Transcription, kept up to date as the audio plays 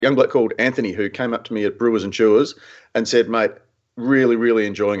young bloke called Anthony who came up to me at Brewers and Chewers and said, mate, really, really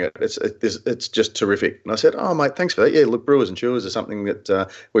enjoying it. It's just terrific. And I said, oh, mate, thanks for that. Yeah, look, Brewers and Chewers is something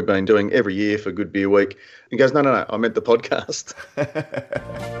that we've been doing every year for Good Beer Week. He goes, no, I meant the podcast.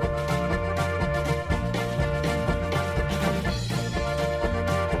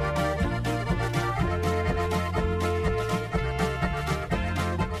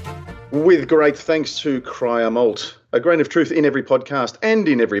 With great thanks to Cryer Malt, a grain of truth in every podcast and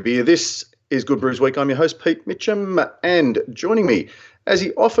in every beer. This is Good Brews Week. I'm your host, Pete Mitchell, and joining me, as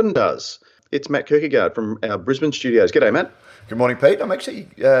he often does, it's Matt Kierkegaard from our Brisbane studios. G'day, Matt. Good morning, Pete. I'm actually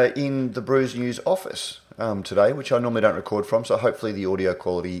in the Brews News office today, which I normally don't record from, so hopefully the audio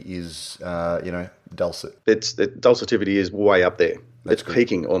quality is, dulcet. Dulcitivity is way up there. It's good.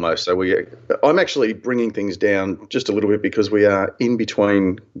 Peaking almost. So I'm actually bringing things down just a little bit because we are in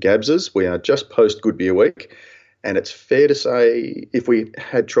between Gabses. We are just post Good Beer Week, and it's fair to say if we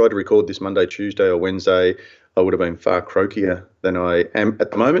had tried to record this Monday, Tuesday or Wednesday, I would have been far croakier than I am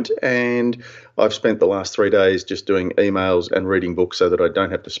at the moment. And I've spent the last 3 days just doing emails and reading books so that I don't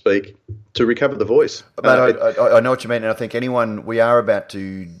have to speak to recover the voice. But I know what you mean, and I think we are about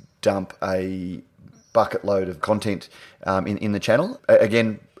to dump a bucket load of content in the channel.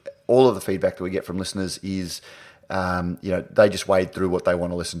 Again, all of the feedback that we get from listeners is, they just wade through what they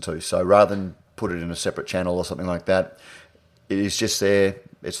want to listen to. So rather than put it in a separate channel or something like that, it is just there.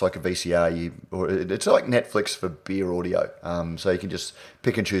 It's like a VCR, or it's like Netflix for beer audio. So you can just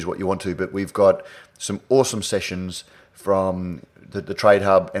pick and choose what you want to. But we've got some awesome sessions from the Trade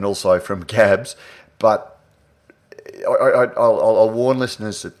Hub and also from Gabs. But I'll warn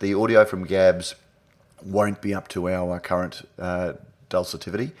listeners that the audio from Gabs won't be up to our current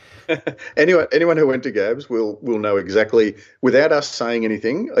dulcitivity. Anyone who went to Gabs will know exactly, without us saying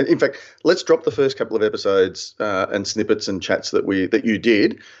anything. In fact, let's drop the first couple of episodes and snippets and chats that you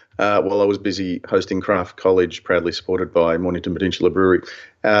did while I was busy hosting Craft College, proudly supported by Mornington Peninsula Brewery.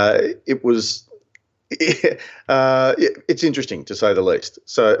 It's interesting to say the least.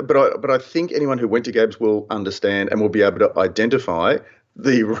 So, but I think anyone who went to Gabs will understand and will be able to identify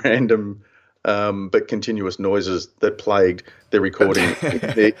the random but continuous noises that plagued the recording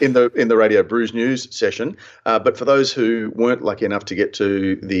in the Radio Brews News session. But for those who weren't lucky enough to get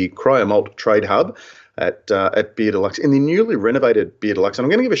to the Cryer Malt Trade Hub at Beer Deluxe, in the newly renovated Beer Deluxe, and I'm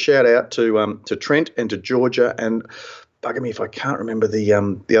going to give a shout out to Trent and to Georgia, and bugger me if I can't remember the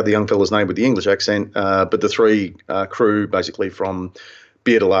other young fella's name with the English accent, but the three crew basically from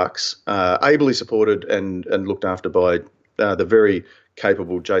Beer Deluxe, ably supported and looked after by the very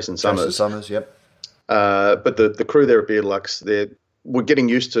capable Jason Summers. Yep. But the crew there at Beer Deluxe, we're getting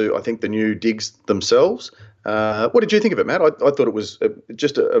used to, I think, the new digs themselves. What did you think of it, Matt? I thought it was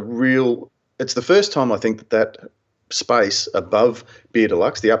just a real... It's the first time I think that space above Beer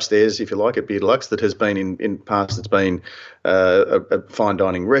Deluxe, the upstairs, if you like, at Beer Deluxe, that has been in past. It's been a fine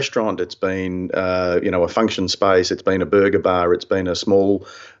dining restaurant. It's been a function space. It's been a burger bar. It's been a small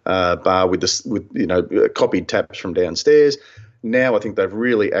bar with copied taps from downstairs. Now I think they've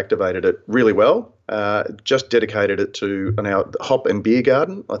really activated it really well, just dedicated it to an hop and beer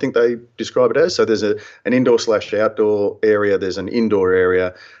garden, I think they describe it as. So there's an indoor/outdoor area, there's an indoor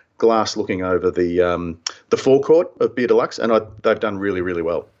area, glass looking over the forecourt of Beer Deluxe, and they've done really, really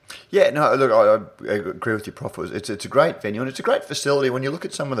well. Yeah, no, look, I agree with you, Prof. It's a great venue, and it's a great facility. When you look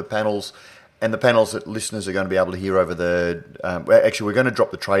at some of the panels, and the panels that listeners are going to be able to hear over actually, we're going to drop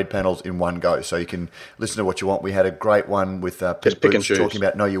the trade panels in one go, so you can listen to what you want. We had a great one with Pick Boots talking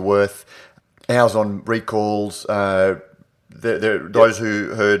about Know Your Worth. Ours on recalls. Those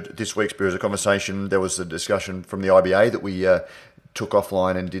who heard this week's Beer as a Conversation, there was a discussion from the IBA that we took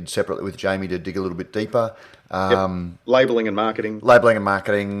offline and did separately with Jamie to dig a little bit deeper. Labelling and marketing,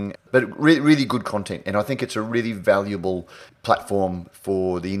 but really good content, and I think it's a really valuable platform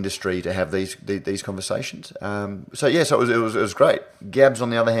for the industry to have these conversations. So it was great. Gabs, on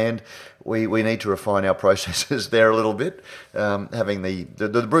the other hand, we need to refine our processes there a little bit. Having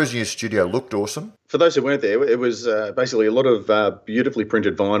the Brews News studio looked awesome. For those who weren't there, it was basically a lot of beautifully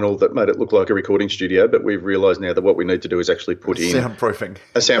printed vinyl that made it look like a recording studio. But we've realised now that what we need to do is actually put in soundproofing,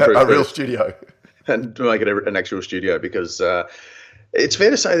 a real studio. And to make it an actual studio, because it's fair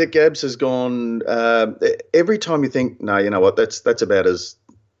to say that Gabs has gone every time you think, no, you know what, that's about as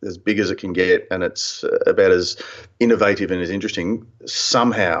big as it can get, and it's about as innovative and as interesting.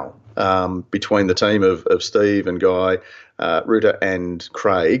 Somehow, between the team of Steve and Guy, Ruta and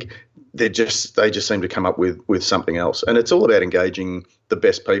Craig, they just seem to come up with something else, and it's all about engaging the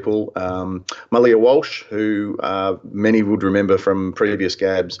best people. Malia Walsh, who many would remember from previous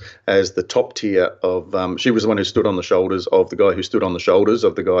Gabs as the top tier of, she was the one who stood on the shoulders of the guy who stood on the shoulders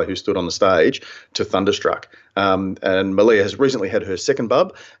of the guy who stood on the stage to Thunderstruck. And Malia has recently had her second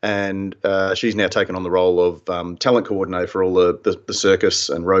bub, and she's now taken on the role of talent coordinator for all the circus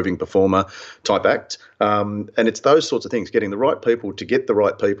and roving performer type acts. And it's those sorts of things, getting the right people to get the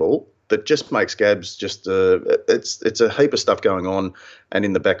right people, that just makes Gabs just it's a heap of stuff going on, and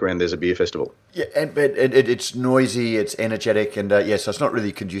in the background there's a beer festival. Yeah, and it's noisy, it's energetic, and so it's not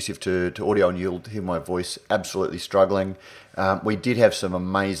really conducive to audio, and you'll hear my voice absolutely struggling. We did have some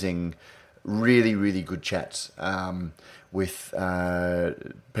amazing, really, really good chats with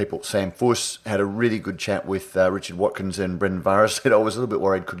people. Sam Fuss had a really good chat with Richard Watkins and Brendan Varas. I was a little bit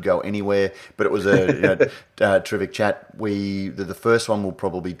worried could go anywhere, but it was a terrific chat. The first one will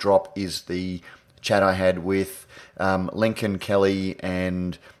probably drop is the chat I had with Lincoln Kelly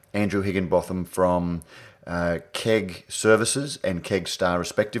and Andrew Higginbotham from Keg Services and Keg Star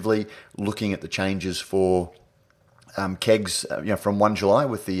respectively, looking at the changes for kegs, from 1 July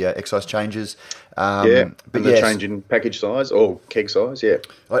with the excise changes. But the change in package size or keg size, yeah.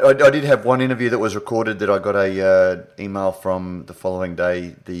 I did have one interview that was recorded that I got a email from the following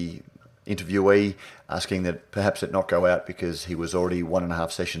day, the interviewee asking that perhaps it not go out because he was already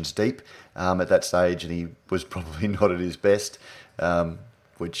 1.5 sessions deep at that stage, and he was probably not at his best.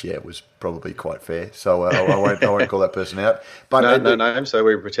 Which was probably quite fair. So I won't call that person out. But no. So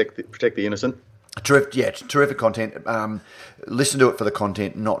we protect the innocent. Terrific content. Listen to it for the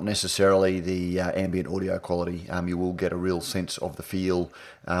content, not necessarily the ambient audio quality. You will get a real sense of the feel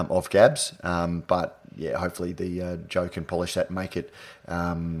of Gabs, but hopefully the Joe can polish that and make it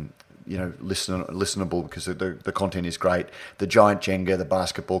listenable, because the content is great. The giant Jenga, the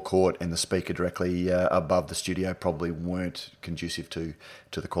basketball court, and the speaker directly above the studio probably weren't conducive to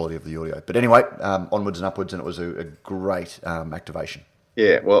the quality of the audio. But anyway, onwards and upwards, and it was a great activation.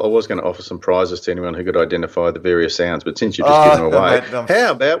 Yeah, well, I was going to offer some prizes to anyone who could identify the various sounds, but since you've just given them away,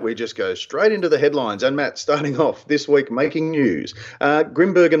 how about we just go straight into the headlines? And Matt, starting off this week, making news.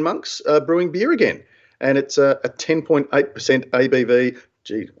 Grimbergen Monks brewing beer again, and it's a 10.8% ABV.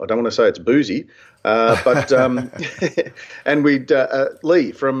 Gee, I don't want to say it's boozy, but and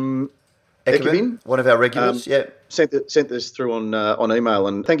Lee from Ekibin, one of our regulars, sent this through on email,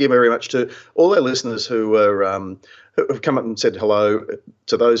 and thank you very much to all our listeners who have come up and said hello,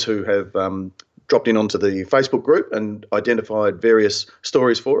 to those who have dropped in onto the Facebook group and identified various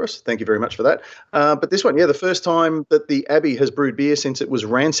stories for us. Thank you very much for that. But this one, the first time that the Abbey has brewed beer since it was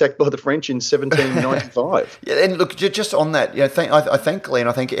ransacked by the French in 1795. And look, just on that, I thank Lee, and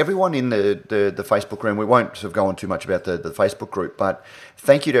I thank everyone in the Facebook room. We won't sort of go on too much about the Facebook group, but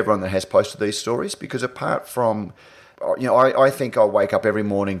thank you to everyone that has posted these stories, because apart from, I think I wake up every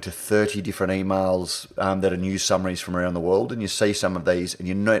morning to 30 different emails that are news summaries from around the world, and you see some of these and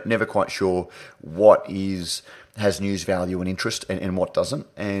you're never quite sure what has news value and interest and what doesn't.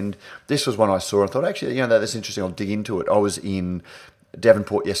 And this was one I saw and thought, actually, that's interesting, I'll dig into it. I was in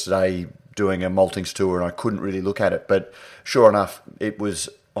Devonport yesterday doing a maltings tour and I couldn't really look at it, but sure enough, it was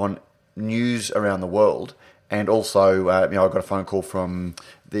on news around the world. And also, I got a phone call from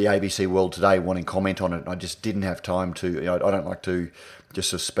the ABC World Today wanting comment on it, and I just didn't have time to. I don't like to just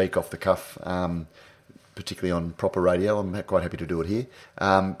sort of speak off the cuff, particularly on proper radio. I'm quite happy to do it here,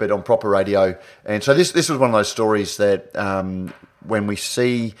 but on proper radio. And so this was one of those stories that when we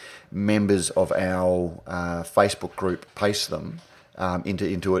see members of our Facebook group paste them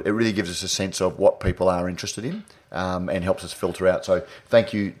into it, it really gives us a sense of what people are interested in and helps us filter out. So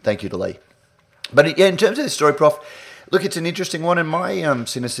thank you to Lee. But in terms of this story, Prof, look, it's an interesting one, and my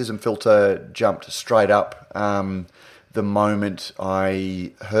cynicism filter jumped straight up the moment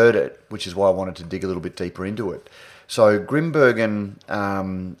I heard it, which is why I wanted to dig a little bit deeper into it. So Grimbergen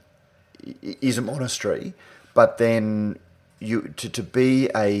is a monastery, but then to be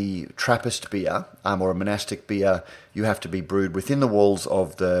a Trappist beer or a monastic beer, you have to be brewed within the walls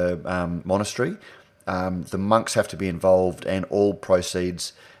of the monastery. The monks have to be involved, and all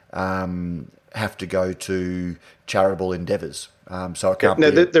proceeds have to go to charitable endeavours. So it can't be...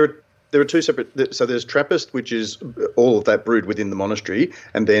 There are two separate... So there's Trappist, which is all of that brewed within the monastery,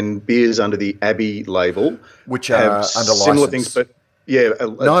 and then beers under the Abbey label, which are under similar licence. things, but... I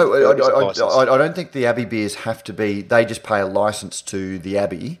don't think the Abbey beers have to be... They just pay a licence to the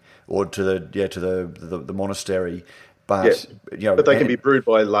Abbey or to the monastery. But but they can be brewed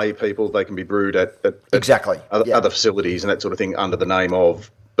by lay people. They can be brewed at exactly other facilities and that sort of thing under the name of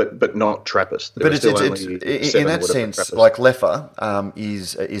but not Trappist. But it's in that sense, Trappist. like Leffe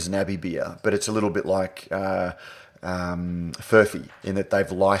is an Abbey beer, but it's a little bit like Furphy in that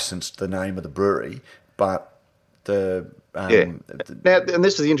they've licensed the name of the brewery, but the Now, and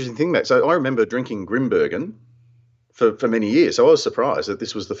this is the interesting thing, Matt. So I remember drinking Grimbergen for many years. So I was surprised that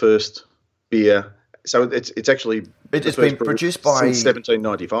this was the first beer. So it's actually it's been produced by since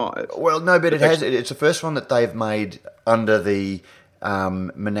 1795. Well, no, but it's the first one that they've made under the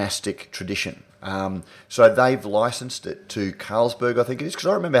monastic tradition. So they've licensed it to Carlsberg, I think it is, because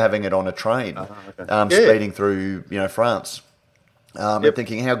I remember having it on a train, speeding through France. And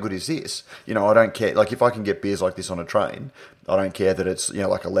thinking, how good is this? I don't care. Like, if I can get beers like this on a train, I don't care that it's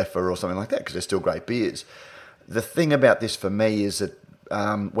like a Leffe or something like that, because they're still great beers. The thing about this for me is that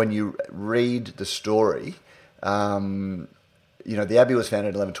when you read the story, the Abbey was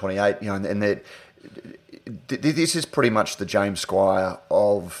founded in 1128, and that this is pretty much the James Squire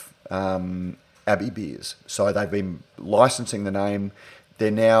of Abbey beers. So they've been licensing the name.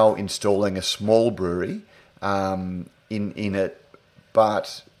 They're now installing a small brewery in it,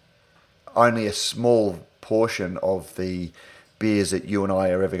 but only a small portion of the beers that you and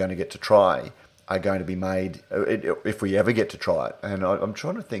I are ever going to get to try are going to be made, if we ever get to try it. And I'm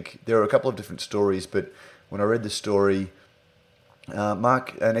trying to think, there are a couple of different stories, but when I read the story,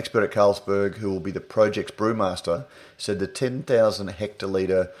 Mark, an expert at Carlsberg, who will be the project's brewmaster, said the 10,000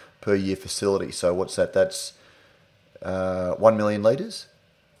 hectolitre per year facility. So what's that? That's 1 million litres?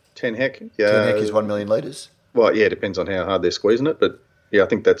 10 hec. 10 hec is 1 million litres? Well, yeah, it depends on how hard they're squeezing it, but yeah, I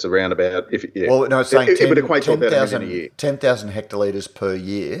think that's around about. Well, no, it's saying it would equate to about 1 million a year. 10,000 hectolitres per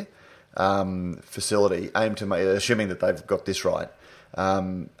year facility, aim to make, assuming that they've got this right,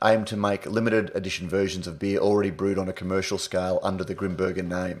 aim to make limited edition versions of beer already brewed on a commercial scale under the Grimbergen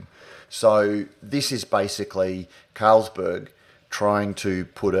name. So this is basically Carlsberg trying to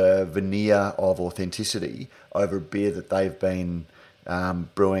put a veneer of authenticity over a beer that they've been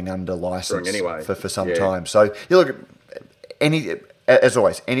brewing under license for some time. So you look at as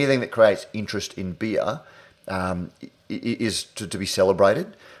always, anything that creates interest in beer is to be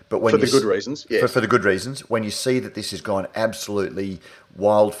celebrated. But when for the good reasons, yes. For the good reasons. When you see that this has gone absolutely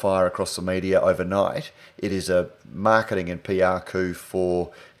wildfire across the media overnight, it is a marketing and PR coup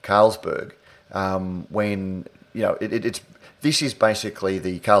for Carlsberg. This is basically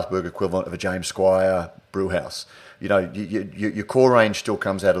the Carlsberg equivalent of a James Squire brewhouse. Your core range still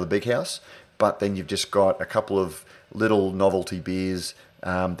comes out of the big house, but then you've just got a couple of little novelty beers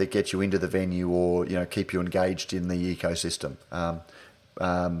that get you into the venue or keep you engaged in the ecosystem.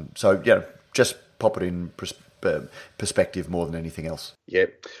 Just pop it in perspective more than anything else. Yeah.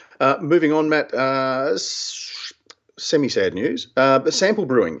 Moving on, Matt. Semi-sad news. Sample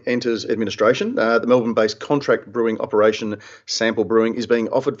Brewing enters administration. The Melbourne-based contract brewing operation Sample Brewing is being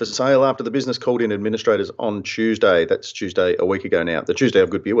offered for sale after the business called in administrators on Tuesday. That's Tuesday a week ago now, the Tuesday of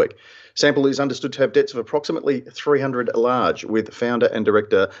Good Beer Week. Sample is understood to have debts of approximately 300 large, with founder and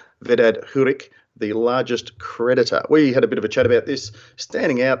director Vedad Hurik the largest creditor. We had a bit of a chat about this,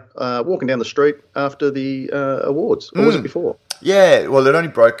 standing out, walking down the street after the awards. Or was it before? Yeah, well, it only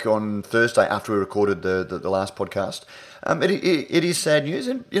broke on Thursday after we recorded the last podcast. It is sad news,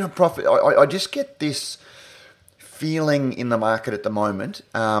 and Prof, I just get this feeling in the market at the moment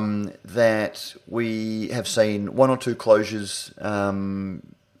that we have seen one or two closures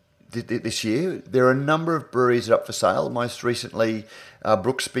this year. There are a number of breweries that are up for sale. Most recently,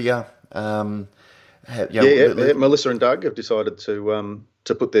 Brooks Beer. Melissa and Doug have decided to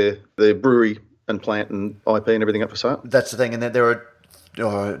put their brewery and plant and IP and everything up for sale. That's the thing, and there are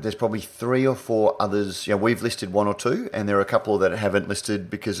there's probably 3 or 4 others. We've listed 1 or 2, and there are a couple that haven't listed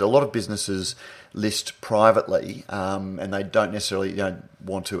because a lot of businesses list privately, and they don't necessarily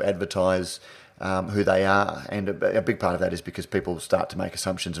want to advertise who they are. And a big part of that is because people start to make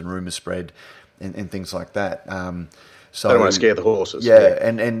assumptions and rumours spread and things like that. So they don't want to scare the horses. Yeah.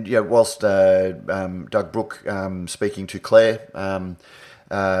 And whilst Doug Brook speaking to Claire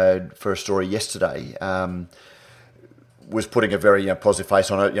for a story yesterday, was putting a very positive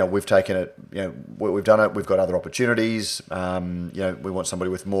face on it. We've taken it. We've done it. We've got other opportunities. We want somebody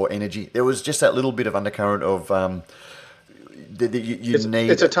with more energy. There was just that little bit of undercurrent of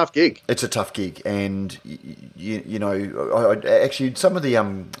It's a tough gig. It's a tough gig, and actually some of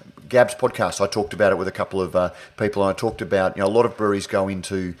the Gabs podcast, I talked about it with a couple of people, and I talked about a lot of breweries go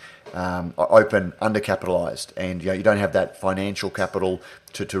into open undercapitalised, and you don't have that financial capital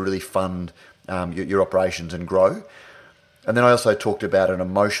to really fund your operations and grow. And then I also talked about an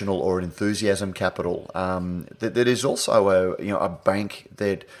emotional or an enthusiasm capital that is also a bank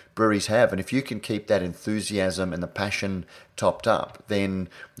that breweries have. And if you can keep that enthusiasm and the passion topped up, then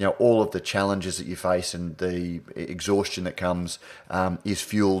all of the challenges that you face and the exhaustion that comes is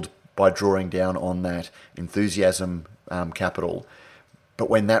fueled by drawing down on that enthusiasm capital. But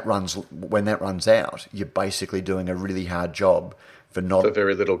when that runs out, you're basically doing a really hard job for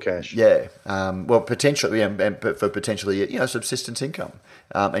very little cash. Yeah. Potentially, but for potentially, subsistence income,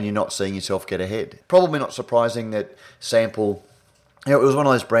 and you're not seeing yourself get ahead. Probably not surprising that Sample, it was one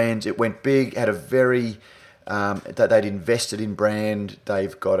of those brands. It went big, had a very that they'd invested in brand.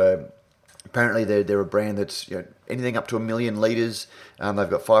 They've got apparently they're a brand that's anything up to 1 million litres. They've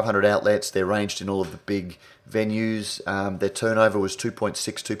got 500 outlets. They're ranged in all of the big venues. Their turnover was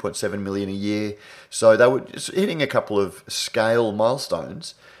 2.7 million a year. So they were just hitting a couple of scale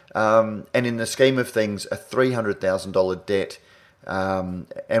milestones. And in the scheme of things, a $300,000 debt.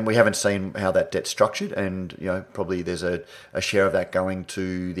 And we haven't seen how that debt's structured. And probably there's a share of that going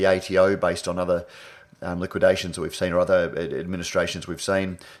to the ATO based on other liquidations that we've seen or other administrations we've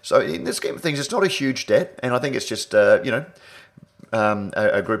seen. So in the scheme of things, it's not a huge debt, and I think it's just a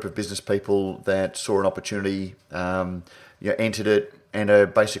group of business people that saw an opportunity, entered it, and are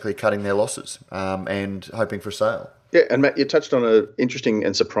basically cutting their losses and hoping for a sale. Yeah, and Matt, you touched on an interesting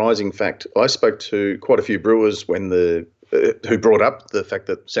and surprising fact. I spoke to quite a few brewers who brought up the fact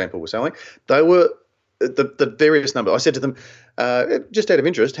that Sample was selling. They were the various numbers. I said to them, just out of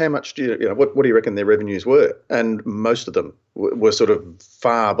interest, how much what do you reckon their revenues were? And most of them were sort of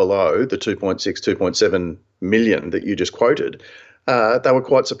far below the 2.7 million that you just quoted. They were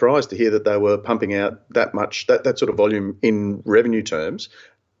quite surprised to hear that they were pumping out that much, that sort of volume in revenue terms.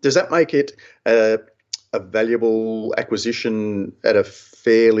 Does that make it a valuable acquisition at a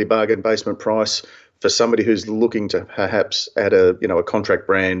fairly bargain basement price for somebody who's looking to perhaps add a contract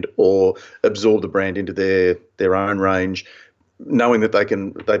brand or absorb the brand into their own range, knowing that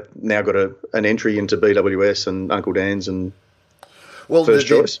they've now got an entry into BWS and Uncle Dan's and First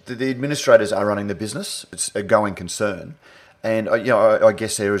Choice? The administrators are running the business. It's a going concern. And I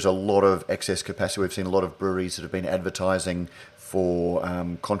guess there is a lot of excess capacity. We've seen a lot of breweries that have been advertising for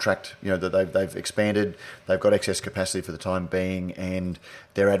contract, that they've expanded. They've got excess capacity for the time being, and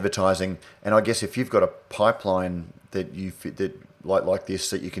they're advertising. And I guess if you've got a pipeline that like this,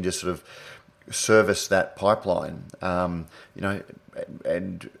 that you can just sort of service that pipeline, and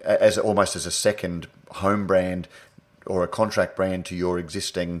as almost as a second home brand or a contract brand to your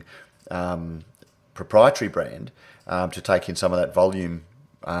existing proprietary brand, to take in some of that volume.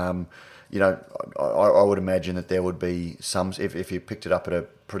 I would imagine that there would be some, if you picked it up at a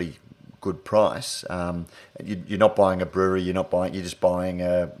pretty good price, you're not buying a brewery, you're just buying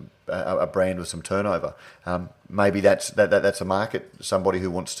a brand with some turnover. Maybe that's a market, somebody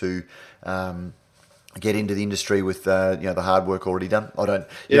who wants to get into the industry with the hard work already done.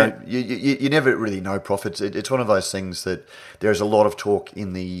 You never really know profits. It's one of those things that there's a lot of talk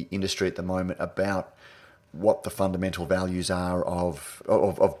in the industry at the moment about what the fundamental values are of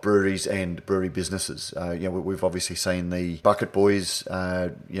breweries and brewery businesses. We've obviously seen the Bucket Boys,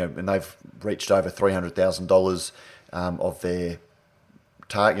 and they've reached over $300,000 of their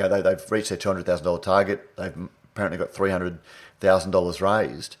target. They've reached their $200,000 target. They've apparently got $300,000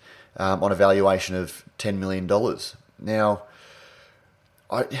 raised on a valuation of $10 million. Now,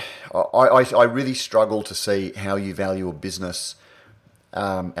 I really struggle to see how you value a business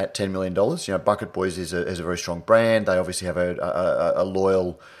at $10 million. Bucket Boys is a very strong brand. They obviously have a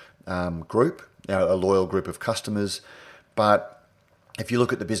loyal group, a loyal group of customers. But if you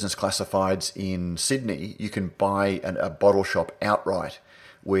look at the business classifieds in Sydney, you can buy a bottle shop outright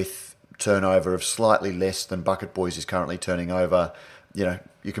with turnover of slightly less than Bucket Boys is currently turning over. You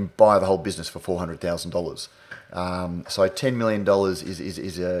can buy the whole business for $400,000. So $10 million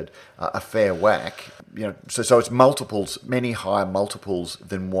is a fair whack. So it's multiples, many higher multiples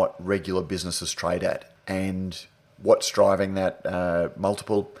than what regular businesses trade at. And what's driving that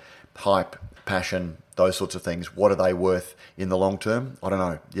multiple? Hype, passion, those sorts of things. What are they worth in the long term? I don't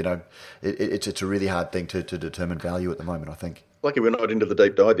know. It's a really hard thing to determine value at the moment, I think. Lucky we're not into the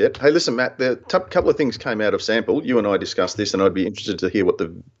deep dive yet. Hey, listen, Matt, a couple of things came out of Sample. You and I discussed this, and I'd be interested to hear what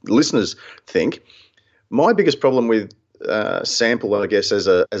the listeners think. My biggest problem with Sample, I guess, as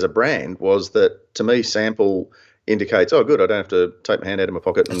a brand, was that, to me, Sample indicates, oh, good, I don't have to take my hand out of my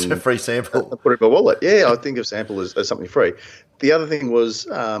pocket and it's a free sample. Put it in my wallet. Yeah, I think of Sample as something free. The other thing was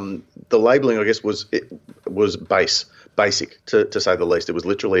the labelling, I guess, was basic, to say the least. It was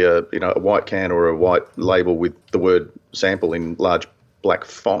literally a white can or a white label with the word Sample in large black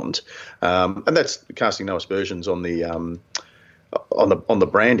font, and that's casting no aspersions on the on the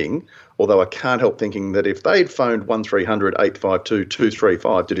branding. Although I can't help thinking that if they'd phoned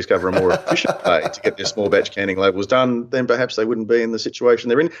 1300-852-235 to discover a more efficient way to get their small batch canning labels done, then perhaps they wouldn't be in the situation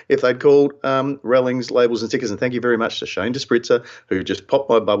they're in. If they'd called Rellings Labels and Stickers, and thank you very much to Shane DeSpritzer, who just popped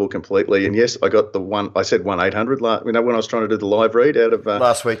my bubble completely. And yes, I got the one. I said 1-800. When I was trying to do the live read out of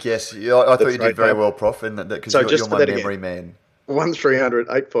last week. Yes, I thought you did very well, Prof. Because you're my memory man.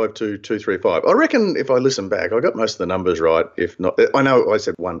 1300-852-235. I reckon if I listen back, I got most of the numbers right. If not, I know I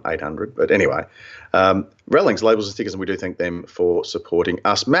said 1-800, but anyway. Rellings, Labels and Stickers, and we do thank them for supporting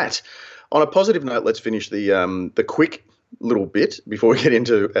us. Matt, on a positive note, let's finish the quick little bit before we get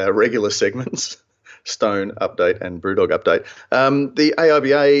into our regular segments, Stone update and Brewdog update. The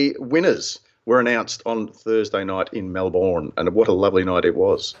AIBA winners were announced on Thursday night in Melbourne, and what a lovely night it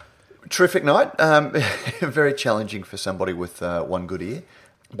was. Terrific night. Very challenging for somebody with one good ear.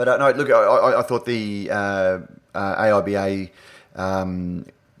 But no, look, I thought the AIBA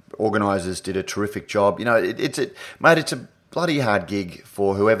organisers did a terrific job. You know, it's a bloody hard gig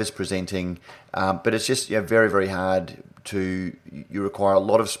for whoever's presenting, but it's just very, very hard you require a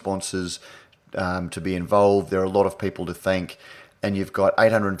lot of sponsors to be involved. There are a lot of people to thank, and you've got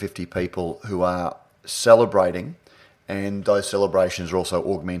 850 people who are celebrating. And those celebrations are also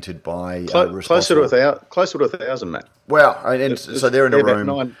augmented by closer to 1,000, Matt. Wow! And so they're in a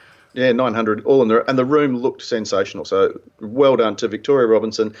room. 900 all in there, and the room looked sensational. So well done to Victoria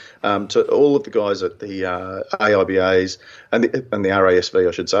Robinson, to all of the guys at the AIBAs and the RASV,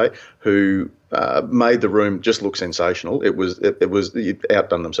 I should say, who made the room just look sensational. It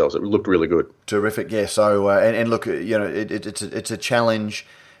outdone themselves. It looked really good. Terrific, yeah. So and look, it's a challenge.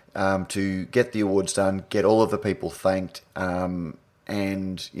 To get the awards done, get all of the people thanked, and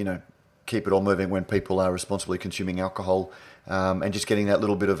keep it all moving when people are responsibly consuming alcohol, and just getting that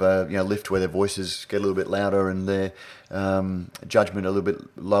little bit of a lift where their voices get a little bit louder and their judgment a little bit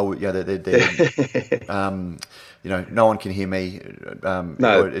lower. No one can hear me.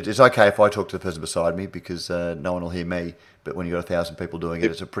 No, it's okay if I talk to the person beside me because no one will hear me. But when you've got 1,000 people doing it,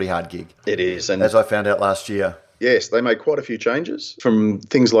 it's a pretty hard gig. It is, and as I found out last year. Yes, they made quite a few changes from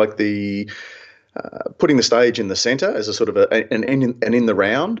things like the putting the stage in the centre as a sort of an in the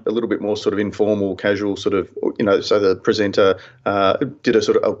round, a little bit more sort of informal, casual sort of, so the presenter did a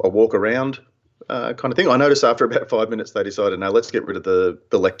sort of a walk around kind of thing. I noticed after about 5 minutes they decided, no, let's get rid of the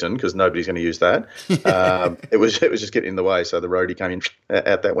lectern because nobody's going to use that. It was just getting in the way, so the roadie came in,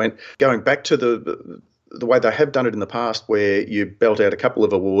 out that went. Going back to the way they have done it in the past where you belt out a couple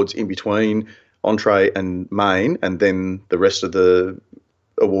of awards in between entree and main, and then the rest of the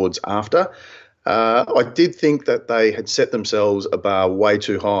awards after. I did think that they had set themselves a bar way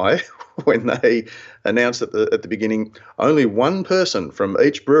too high when they announced at the beginning only one person from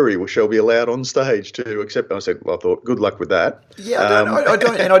each brewery shall be allowed on stage to accept. I said, well, I thought, good luck with that. Yeah,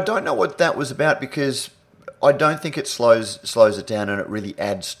 I don't know what that was about because I don't think it slows it down and it really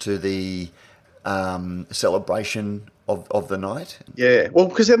adds to the celebration of the night. Yeah, well,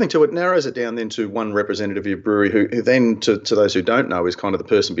 because the other thing too, it narrows it down then to one representative of your brewery who then, to those who don't know, is kind of the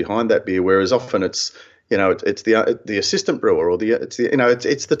person behind that beer, whereas often it's it's the assistant brewer or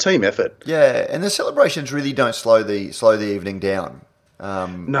it's the team effort. Yeah, and the celebrations really don't slow the evening down.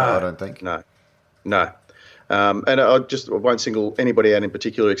 No, I don't think. No. And I won't single anybody out in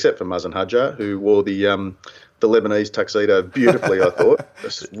particular except for Mazen Hadjar, who wore the Lebanese tuxedo beautifully, I thought.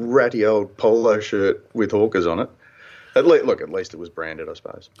 This ratty old polo shirt with hawkers on it. At least it was branded, I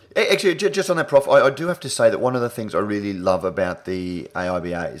suppose. Actually, just on that, Prof, I do have to say that one of the things I really love about the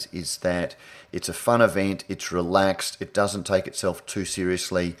AIBAs is that it's a fun event, it's relaxed, it doesn't take itself too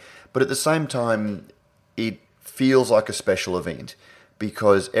seriously, but at the same time, it feels like a special event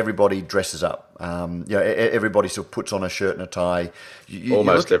because everybody dresses up. Everybody sort of puts on a shirt and a tie.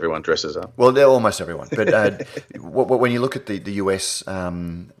 Everyone dresses up. Well, they're almost everyone. But when you look at the US,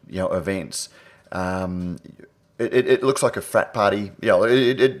 events, it looks like a frat party.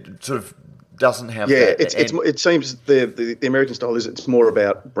 It sort of doesn't have. Yeah, it seems the American style is it's more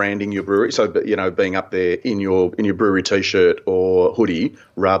about branding your brewery. So, being up there in your brewery t-shirt or hoodie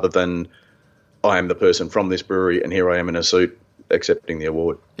rather than I am the person from this brewery and here I am in a suit accepting the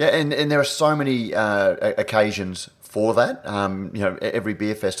award. Yeah, and there are so many occasions for that. Every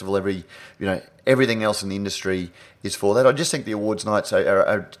beer festival, everything else in the industry is for that. I just think the awards nights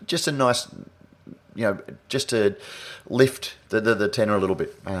are just a nice, just to lift the tenor a little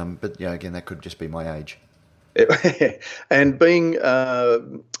bit. But again, that could just be my age. And being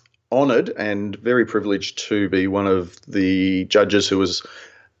honoured and very privileged to be one of the judges who was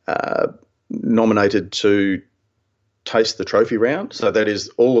nominated to taste the trophy round. So that is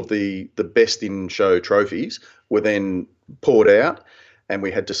all of the best in show trophies were then poured out, and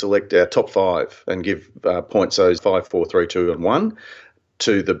we had to select our top 5 and give points, those 5, 4, 3, 2, and 1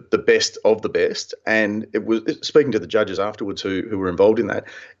 to the best of the best. And it was, speaking to the judges afterwards who were involved in that,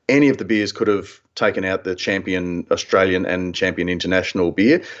 any of the beers could have taken out the champion Australian and champion international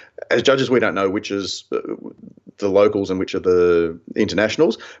beer. As judges, we don't know which is the locals and which are the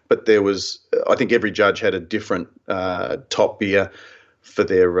internationals, but there was, I think every judge had a different top beer for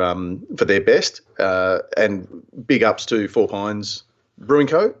their best. And big ups to Four Pines Brewing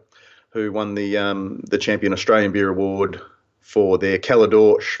Co., who won the Champion Australian Beer Award for their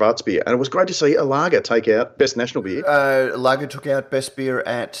Calidor Schwarzbier. And it was great to see a lager take out Best National Beer. Lager took out Best Beer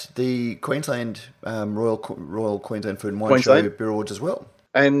at the Queensland Royal Queensland Food and Wine Show Beer Awards as well.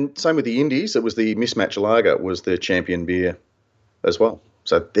 And same with the Indies. It was the Mismatch Lager was the champion beer as well.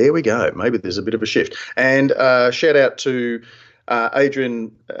 So there we go. Maybe there's a bit of a shift. And shout out to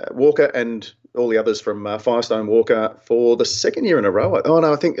Adrian Walker and all the others from Firestone Walker for the second year in a row. Oh,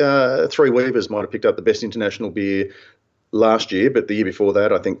 no, I think Three Weavers might have picked up the Best International Beer last year, but the year before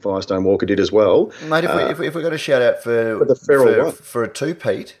that, I think Firestone Walker did as well. Mate, if we got a shout out for a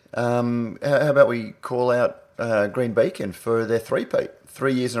two-peat, how about we call out Green Beacon for their three-peat,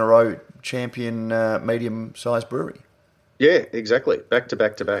 3 years in a row champion medium-sized brewery. Yeah, exactly. Back to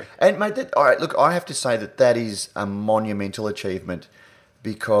back to back. And mate, all right, look, I have to say that is a monumental achievement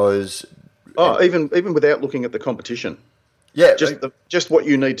because even without looking at the competition, yeah, just what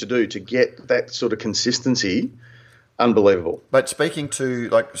you need to do to get that sort of consistency. Unbelievable. But speaking to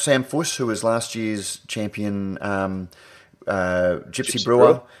like Sam Fuss, who was last year's champion Gypsy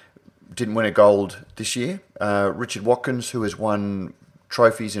Brewer, didn't win a gold this year. Richard Watkins, who has won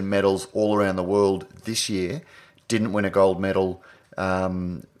trophies and medals all around the world this year, didn't win a gold medal. At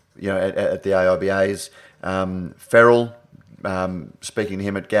the AIBAs. Ferrell, speaking to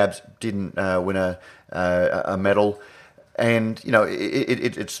him at Gabs, didn't win a medal. And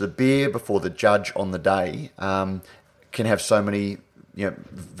it's the beer before the judge on the day. Can have so many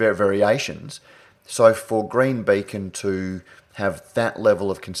variations. So for Green Beacon to have that level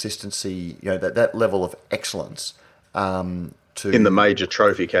of consistency, that level of excellence, in the major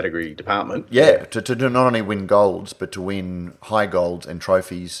trophy category department, to not only win golds but to win high golds and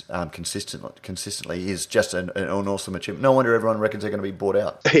trophies consistently is just an awesome achievement. No wonder everyone reckons they're going to be bought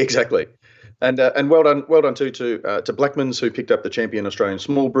out. Exactly. And well done too to Blackmans, who picked up the champion Australian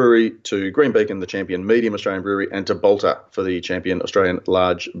small brewery, to Green Beacon, the champion medium Australian brewery, and to Bolter for the champion Australian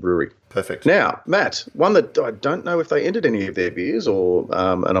large brewery. Perfect. Now, Matt, one that I don't know if they entered any of their beers, or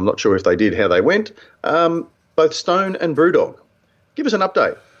and I'm not sure if they did, how they went. Both Stone and Brewdog. Give us an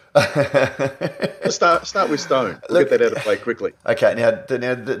update. Let's start with Stone. We'll get that out of the play quickly. Okay, now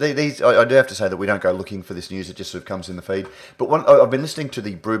these I do have to say that we don't go looking for this news; it just sort of comes in the feed. But I've been listening to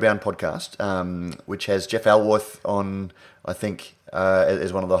the Brewbound podcast, which has Jeff Alworth on, I think,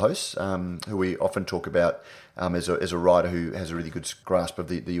 as one of the hosts, who we often talk about as a writer who has a really good grasp of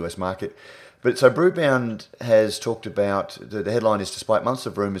the US market. But so Brewbound has talked about, the headline is, despite months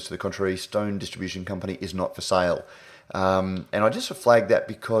of rumours to the contrary, Stone Distribution Company is not for sale. And I just flagged that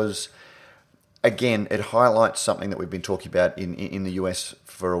because, again, it highlights something that we've been talking about in the US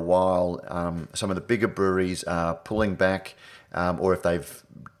for a while. Some of the bigger breweries are pulling back, or if they've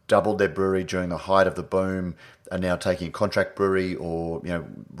doubled their brewery during the height of the boom, are now taking a contract brewery, or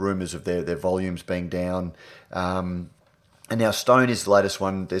rumours of their volumes being down. And now Stone is the latest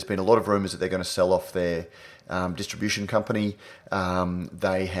one. There's been a lot of rumours that they're going to sell off their distribution company.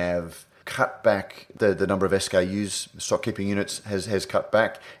 They have cut back the number of SKUs, stock keeping units has cut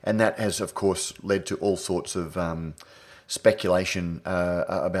back, and that has of course led to all sorts of speculation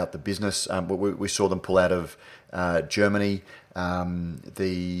about the business. We saw them pull out of Germany.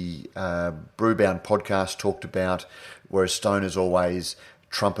 The Brewbound podcast talked about, whereas Stone has always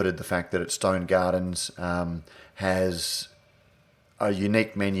trumpeted the fact that at Stone Gardens has a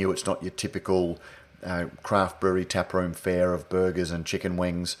unique menu. It's not your typical craft brewery taproom fare of burgers and chicken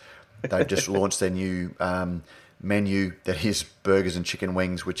wings. They've just launched their new menu that is burgers and chicken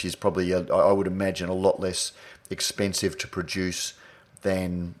wings, which is probably, I would imagine, a lot less expensive to produce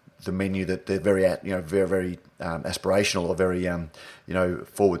than the menu that they're very aspirational, or very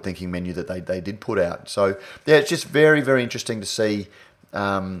forward-thinking menu that they did put out. So yeah, it's just very, very interesting to see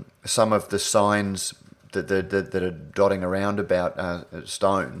some of the signs that are dotting around about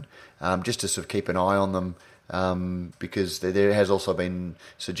Stone, just to sort of keep an eye on them. Because there has also been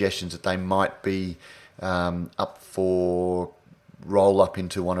suggestions that they might be up for roll-up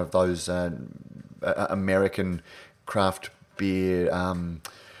into one of those American craft beer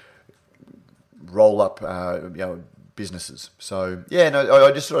roll-up businesses. So, yeah, no,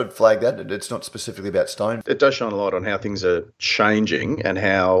 I just sort of flag that. It's not specifically about Stone. It does shine a light on how things are changing and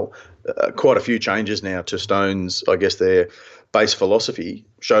how quite a few changes now to Stone's, I guess, their base philosophy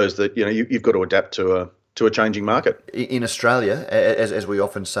shows that, you've got to adapt to a changing market. In Australia, as we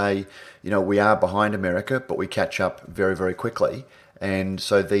often say, we are behind America, but we catch up very, very quickly. And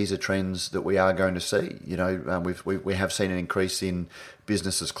so these are trends that we are going to see. We have seen an increase in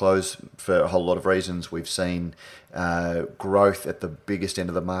businesses close for a whole lot of reasons. We've seen growth at the biggest end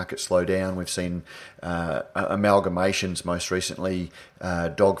of the market slow down. We've seen amalgamations, most recently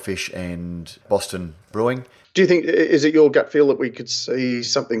Dogfish and Boston Brewing. Do you think, is it your gut feel that we could see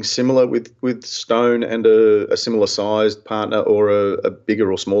something similar with Stone and a similar sized partner, or a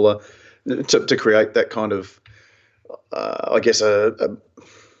bigger or smaller, to create that kind of, I guess, a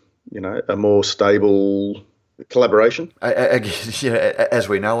more stable collaboration? As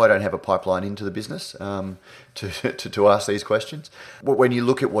we know, I don't have a pipeline into the business to ask these questions. When you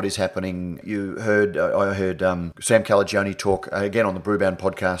look at what is happening, I heard Sam Calagione talk again on the Brewbound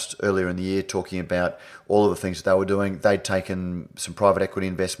podcast earlier in the year, talking about all of the things that they were doing. They'd taken some private equity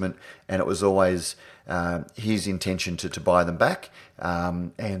investment, and it was always his intention to buy them back.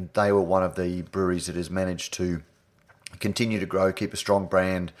 And they were one of the breweries that has managed to continue to grow, keep a strong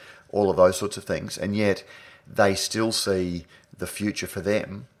brand, all of those sorts of things. And yet they still see the future for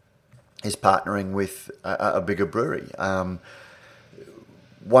them is partnering with a bigger brewery.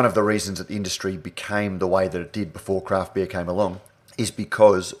 One of the reasons that the industry became the way that it did before craft beer came along is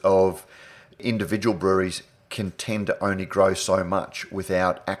because of individual breweries can tend to only grow so much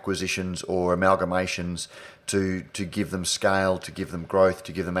without acquisitions or amalgamations to give them scale, to give them growth,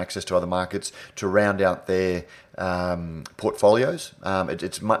 to give them access to other markets, to round out their portfolios.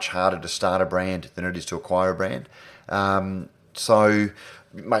 It's much harder to start a brand than it is to acquire a brand. So,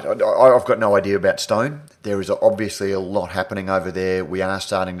 mate, I've got no idea about Stone. There is obviously a lot happening over there. We are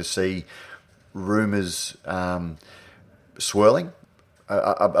starting to see rumours swirling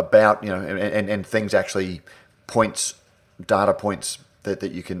about, and things actually data points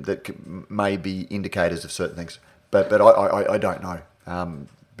that may be indicators of certain things, but I don't know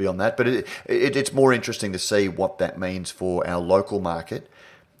beyond that. But it's more interesting to see what that means for our local market.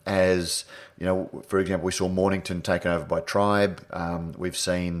 As for example, we saw Mornington taken over by Tribe. We've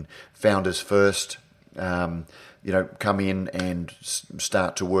seen Founders First, come in and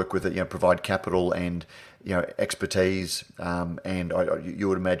start to work with it. Provide capital and expertise, and you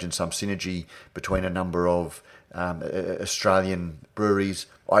would imagine some synergy between a number of Australian breweries.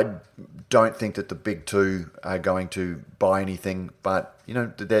 I don't think that the big two are going to buy anything, but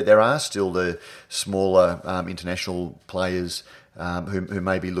there are still the smaller international players who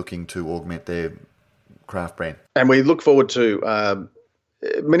may be looking to augment their craft brand. And we look forward to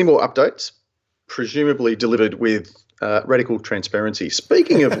many more updates, presumably delivered with radical transparency.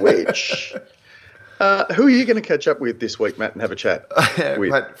 Speaking of which, who are you going to catch up with this week, Matt, and have a chat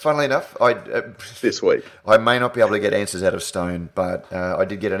with? Mate, funnily enough, this week. I may not be able to get answers out of Stone, but I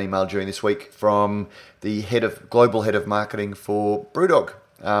did get an email during this week from the global head of marketing for Brewdog.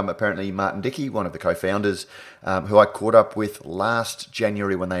 Apparently Martin Dickey, one of the co-founders, who I caught up with last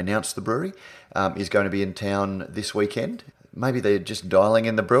January when they announced the brewery, is going to be in town this weekend. Maybe they're just dialing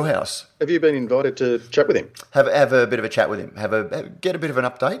in the brew house. Have you been invited to chat with him? Have a bit of a chat with him. Get a bit of an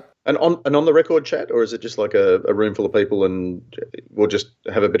update. And on the record chat, or is it just like a room full of people and we'll just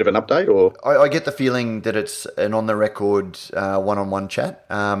have a bit of an update? Or I get the feeling that it's an on the record one-on-one chat.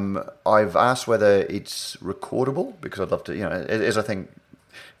 I've asked whether it's recordable because I'd love to. As I think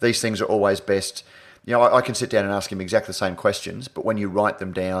these things are always best. I can sit down and ask him exactly the same questions, but when you write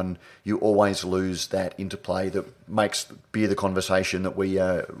them down, you always lose that interplay that makes beer the conversation that we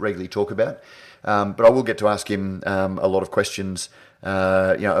regularly talk about. But I will get to ask him a lot of questions,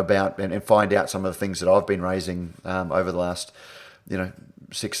 about and find out some of the things that I've been raising over the last,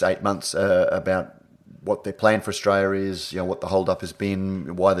 6 to 8 months about what their plan for Australia is, what the hold-up has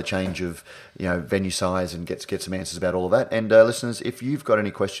been, why the change of, venue size, and get some answers about all of that. And listeners, if you've got any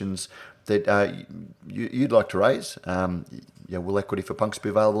questions that you'd like to raise, will Equity for Punks be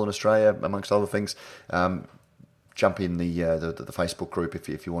available in Australia, amongst other things? Jump in the Facebook group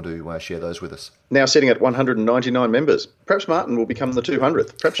if you want to share those with us. Now sitting at 199 members. Perhaps Martin will become the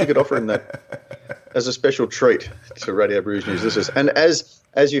 200th. Perhaps you could offer him that as a special treat to Radio Brews News listeners. And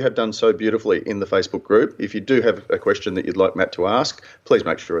as you have done so beautifully in the Facebook group, if you do have a question that you'd like Matt to ask, please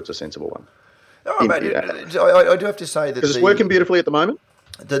make sure it's a sensible one. I do have to say that because it's working beautifully at the moment.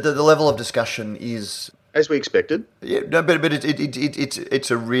 The level of discussion is As we expected. Yeah, no, but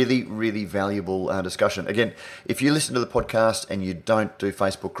it's a really, really valuable discussion. Again, if you listen to the podcast and you don't do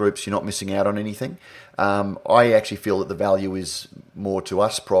Facebook groups, you're not missing out on anything. I actually feel that the value is more to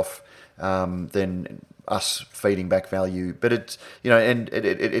us, Prof, than us feeding back value. But it's and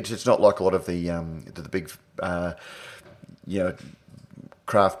it's not like a lot of the big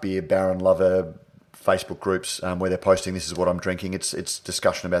craft beer baron lover Facebook groups where they're posting this is what I'm drinking. It's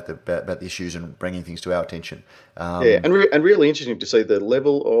discussion about the issues and bringing things to our attention. And really interesting to see the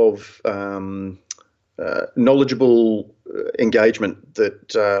level of knowledgeable engagement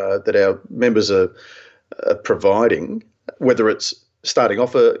that our members are providing, whether it's starting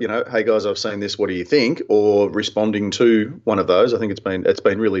off hey guys, I've seen this, what do you think, or responding to one of those. I think it's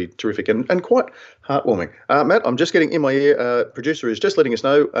been really terrific and quite heartwarming. Matt, I'm just getting in my ear. Producer is just letting us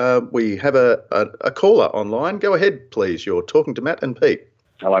know we have a caller online. Go ahead, please. You're talking to Matt and Pete.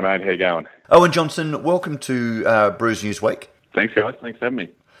 Hello, mate. How you going? Owen Johnson, welcome to Brews Newsweek. Thanks, guys. Thanks for having me.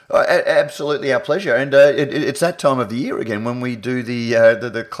 Absolutely, our pleasure. And it's that time of the year again when we do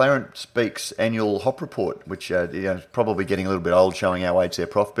the Clarence Speaks annual hop report, which is probably getting a little bit old, showing our age there,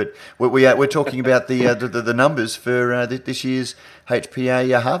 Prof. But we're talking about the numbers for this year's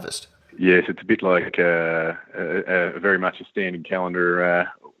HPA harvest. Yes, it's a bit like very much a standing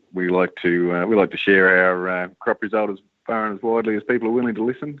calendar. We like to share our crop result as far and as widely as people are willing to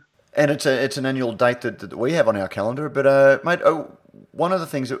listen. And it's an annual date that we have on our calendar. But mate, one of the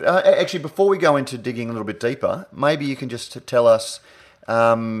things that actually, before we go into digging a little bit deeper, maybe you can just tell us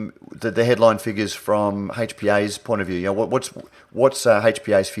the headline figures from HPA's point of view. What's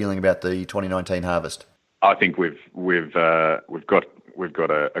HPA's feeling about the 2019 harvest? I think we've got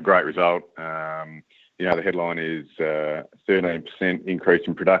a great result. The headline is 13% increase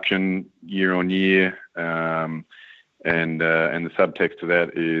in production year on year, and the subtext to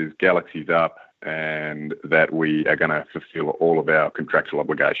that is Galaxy's up, and that we are going to fulfil all of our contractual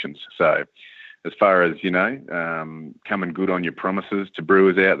obligations. So as far as, coming good on your promises to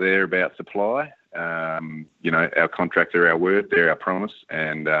brewers out there about supply, our contracts are our word, they're our promise,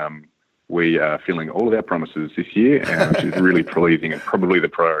 and we are filling all of our promises this year, which is really pleasing and probably the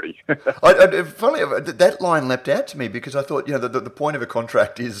priority. Funny, that line leapt out to me because I thought, the point of a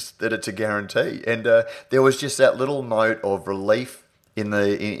contract is that it's a guarantee, and there was just that little note of relief in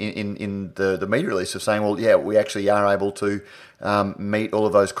the media release of saying, well, yeah, we actually are able to meet all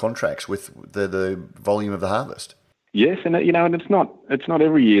of those contracts with the volume of the harvest. Yes, and and it's not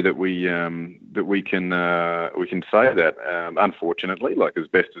every year that we can say that. Unfortunately, like as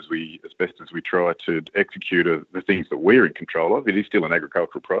best as we try to execute the things that we're in control of, it is still an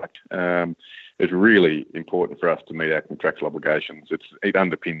agricultural product. It's really important for us to meet our contractual obligations. It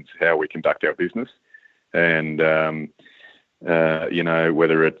underpins how we conduct our business, and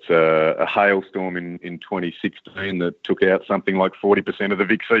whether it's a hailstorm in 2016 that took out something like 40% of the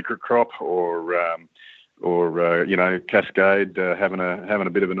Vic Secret crop, or Cascade having a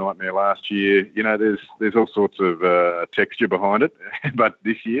bit of a nightmare last year. There's all sorts of texture behind it, but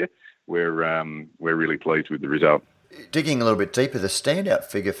this year we're really pleased with the result. Digging a little bit deeper, the standout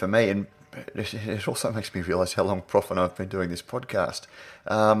figure for me, and it also makes me realise how long Prof and I've been doing this podcast.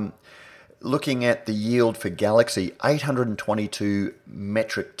 Looking at the yield for Galaxy, 822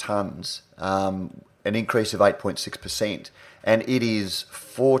 metric tonnes, an increase of 8.6%, and it is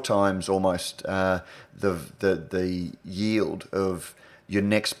 4 times almost the yield of your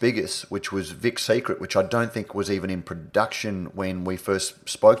next biggest, which was Vic Secret, which I don't think was even in production when we first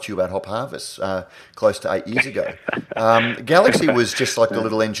spoke to you about hop harvest close to 8 years ago. Galaxy was just like the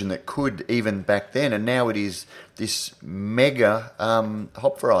little engine that could even back then, and now it is this mega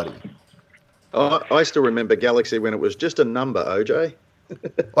hop variety. I still remember Galaxy when it was just a number, OJ.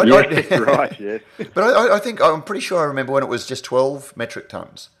 Right, yes. But I'm pretty sure I remember when it was just 12 metric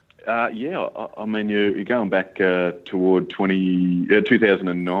tonnes. Yeah, I mean, you're going back toward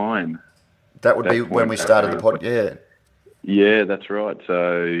 2009. That would be when we started the pod, yeah. Yeah, that's right.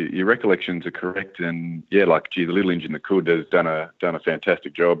 So your recollections are correct, and yeah, the little engine that could has done a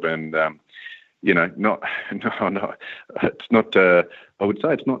fantastic job, and it's not. I would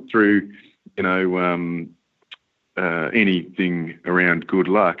say it's not through anything around good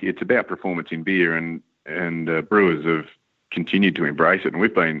luck. It's about performance in beer, and brewers have continued to embrace it, and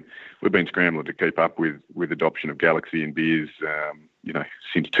we've been scrambling to keep up with adoption of Galaxy in beers,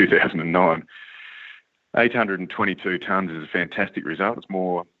 since 2009. 822 tonnes is a fantastic result. It's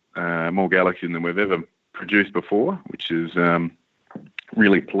more Galaxy than we've ever produced before, which is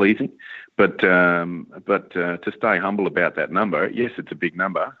really pleasing. But to stay humble about that number, yes, it's a big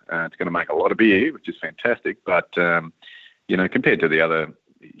number. It's going to make a lot of beer, which is fantastic. But compared to the other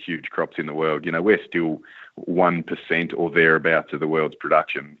huge crops in the world. We're still 1% or thereabouts of the world's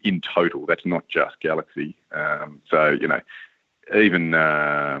production in total. That's not just Galaxy. Even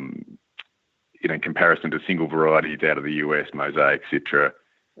in comparison to single varieties out of the US, Mosaic, Citra,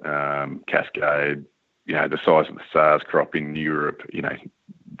 Cascade, the size of the SARS crop in Europe,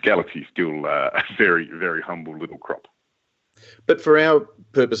 Galaxy's still a very, very humble little crop. But for our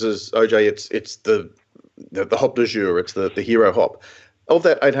purposes, OJ, it's the hop du jour. It's the hero hop. Of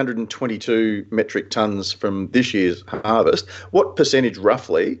that 822 metric tonnes from this year's harvest, what percentage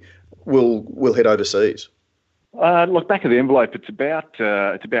roughly will head overseas? Look, back of the envelope, it's about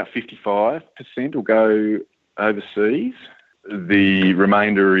 55% will go overseas. The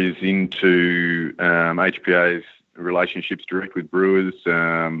remainder is into HPA's relationships direct with brewers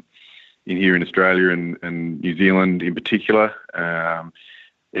here in Australia and New Zealand in particular.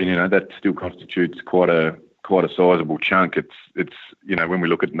 That still constitutes quite a sizable chunk. It's when we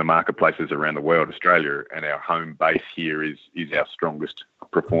look at the marketplaces around the world, Australia and our home base here is our strongest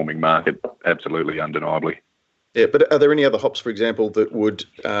performing market, absolutely, undeniably. Yeah, but are there any other hops, for example, that would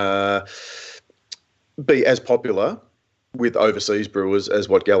be as popular with overseas brewers as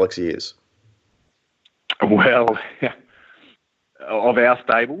what Galaxy is? Well, of our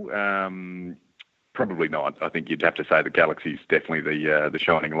stable, probably not. I think you'd have to say the Galaxy is definitely the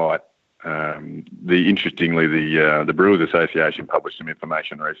shining light. Interestingly, the Brewers Association published some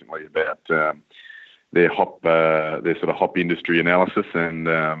information recently about their sort of hop industry analysis,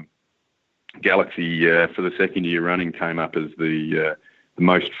 and Galaxy for the second year running came up as the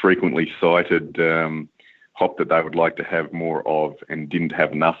most frequently cited hop that they would like to have more of and didn't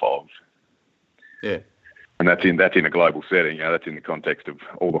have enough of. Yeah, and that's in a global setting. That's in the context of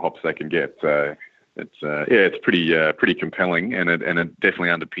all the hops they can get. So it's pretty compelling, and it definitely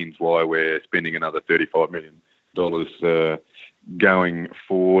underpins why we're spending another $35 million going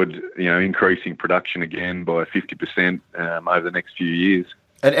forward. Increasing production again by 50% over the next few years.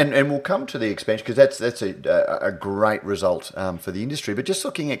 And we'll come to the expansion because that's a great result for the industry. But just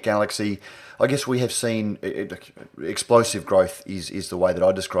looking at Galaxy, I guess we have seen explosive growth is the way that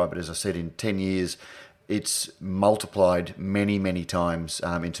I describe it. As I said, in 10 years, it's multiplied many, many times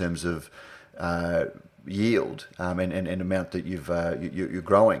in terms of yield and amount that you're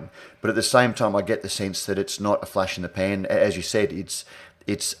growing. But at the same time, I get the sense that it's not a flash in the pan. As you said,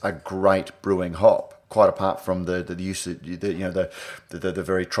 it's a great brewing hop. Quite apart from the use of the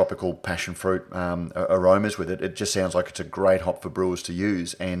very tropical passion fruit aromas with it, it just sounds like it's a great hop for brewers to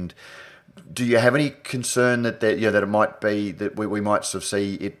use. And do you have any concern that it might be that we might sort of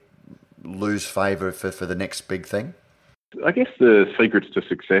see it lose favour for the next big thing? I guess the secrets to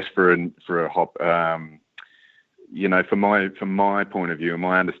success for a hop, from my point of view and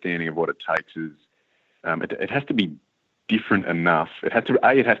my understanding of what it takes is it has to be different enough. It has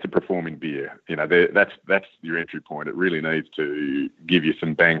to perform in beer. That's your entry point. It really needs to give you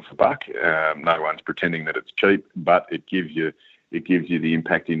some bang for buck. No one's pretending that it's cheap, but it gives you the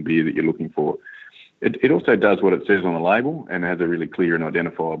impact in beer that you're looking for. It also does what it says on the label and has a really clear and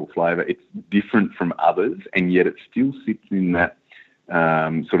identifiable flavour. It's different from others, and yet it still sits in that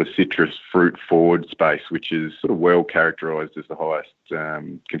sort of citrus fruit forward space, which is sort of well characterised as the highest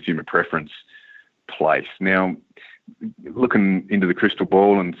consumer preference place. Now, looking into the crystal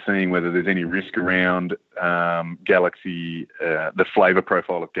ball and seeing whether there's any risk around Galaxy, the flavour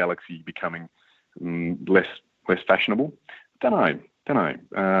profile of Galaxy becoming less fashionable. Don't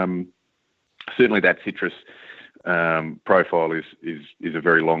know. Certainly, that citrus profile is a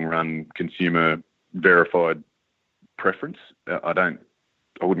very long run consumer verified preference. I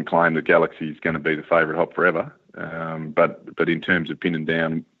wouldn't claim that Galaxy is going to be the favourite hop forever, but in terms of pinning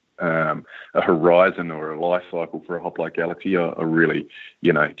down a horizon or a life cycle for a hop like Galaxy, I really,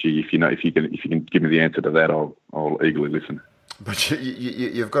 if you can give me the answer to that, I'll eagerly listen. But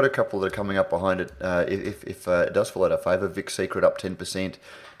you've got a couple that are coming up behind it. If it does fall out of favour, Vic Secret up 10%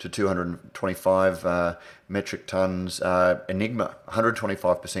 to 225 metric tonnes. Enigma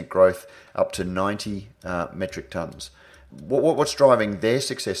 125% growth up to 90 metric tonnes. What's driving their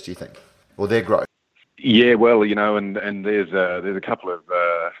success, do you think, or their growth? Yeah, well, and there's a couple of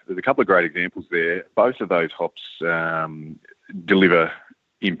great examples there. Both of those hops deliver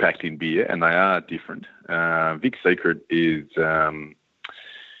impact in beer, and they are different. Vic Secret is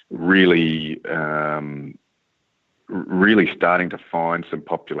really starting to find some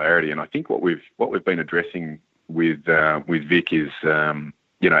popularity, and I think what we've been addressing with Vic is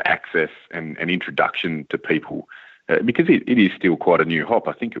access and introduction to people. Because it is still quite a new hop.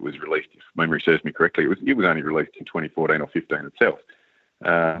 I think it was released, if memory serves me correctly, it was only released in 2014 or 15 itself,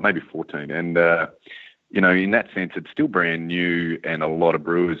 maybe 14. And in that sense, it's still brand new, and a lot of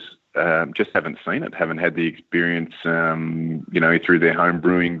brewers just haven't seen it, haven't had the experience, through their home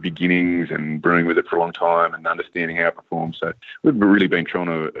brewing beginnings and brewing with it for a long time and understanding how it performs. So we've really been trying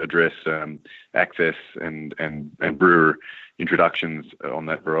to address access and brewer introductions on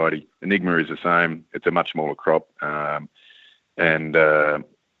that variety. Enigma is the same. It's a much smaller crop,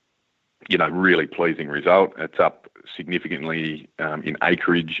 really pleasing result. It's up significantly in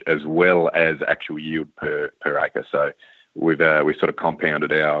acreage as well as actual yield per acre. So we've sort of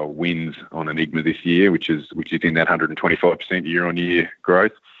compounded our wins on Enigma this year, which is in that 125% year-on-year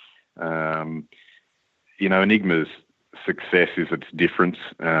growth. Enigma's success is its difference.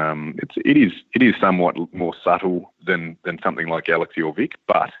 It is somewhat more subtle than something like Galaxy or Vic,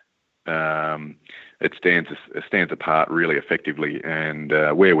 but it stands apart really effectively. And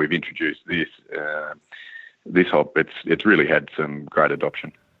where we've introduced this hop, it's really had some great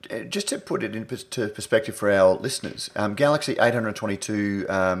adoption. Just to put it into perspective for our listeners, Galaxy 822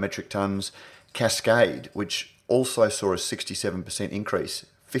 metric tonnes, Cascade, which also saw a 67% increase,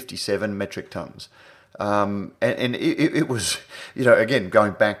 57 metric tonnes. And it was, again,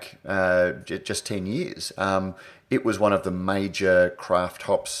 going back just 10 years, it was one of the major craft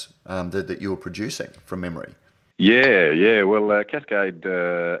hops that you were producing from memory. Yeah. Well, Cascade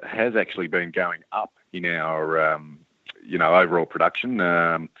has actually been going up in our overall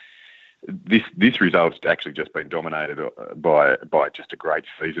production. This result's actually just been dominated by just a great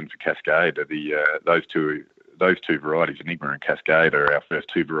season for Cascade. Those two varieties, Enigma and Cascade, are our first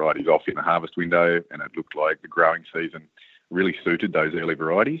two varieties off in the harvest window, and it looked like the growing season really suited those early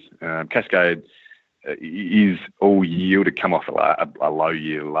varieties. Cascade is all yield. It come off a low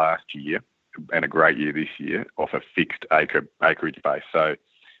year last year and a great year this year off a fixed acreage base. So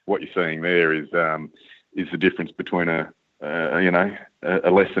what you're seeing there is the difference between a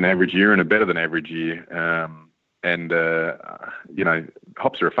less than average year and a better than average year.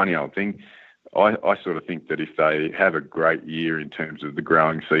 Hops are a funny old thing. I sort of think that if they have a great year in terms of the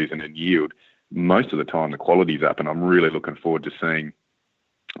growing season and yield, most of the time the quality's up, and I'm really looking forward to seeing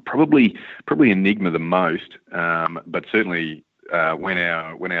probably Enigma the most, but certainly when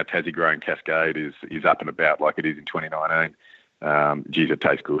our Tassie growing Cascade is up and about like it is in 2019. Geez, it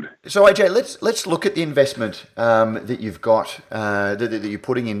tastes good. So AJ, let's look at the investment that you've got that you're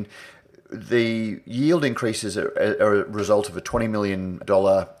putting in. The yield increases are a result of a $20 million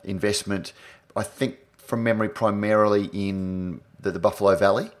investment, I think from memory primarily in the Buffalo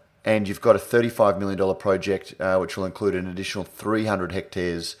Valley, and you've got a $35 million project which will include an additional 300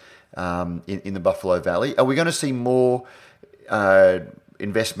 hectares in the Buffalo Valley. Are we going to see more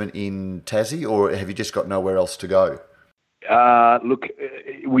investment in Tassie, or have you just got nowhere else to go? Look,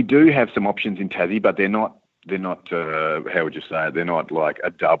 we do have some options in Tassie, but they're not, how would you say it? They're not like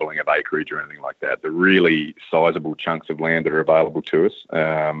a doubling of acreage or anything like that. They're really sizable chunks of land that are available to us,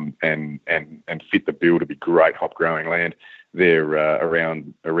 and fit the bill to be great hop growing land. They're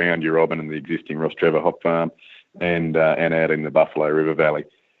around Eurobin and the existing Ross Trevor hop farm, and out in the Buffalo River Valley.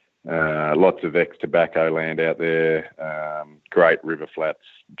 Lots of ex-tobacco land out there, great river flats,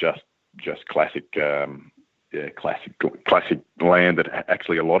 just classic land that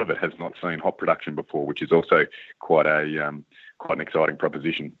actually a lot of it has not seen hop production before, which is also quite an exciting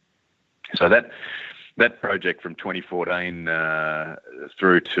proposition. So that project from 2014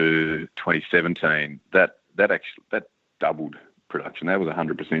 through to 2017, that doubled production. That was a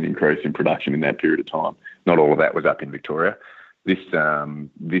 100% increase in production in that period of time. Not all of that was up in Victoria. This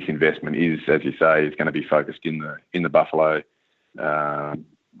investment is, as you say, is going to be focused in the Buffalo.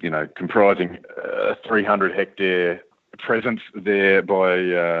 Comprising a 300 hectare presence there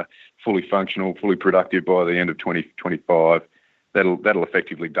by fully functional, fully productive by the end of 2025. That'll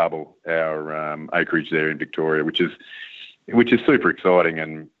effectively double our acreage there in Victoria, which is super exciting.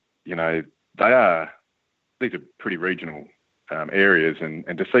 And these are pretty regional areas,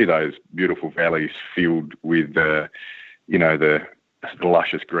 and to see those beautiful valleys filled with the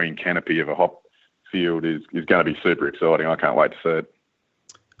luscious green canopy of a hop field is going to be super exciting. I can't wait to see it.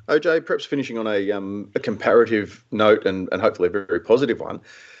 OJ, perhaps finishing on a comparative note and hopefully a very positive one.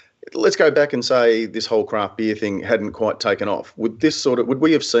 Let's go back and say this whole craft beer thing hadn't quite taken off. Would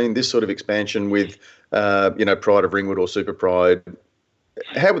we have seen this sort of expansion with Pride of Ringwood or Super Pride?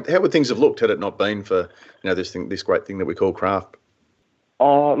 How would things have looked had it not been for this great thing that we call craft?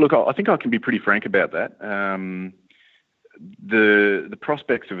 Oh, look, I think I can be pretty frank about that. The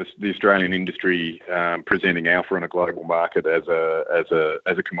prospects of the Australian industry presenting alpha on a global market as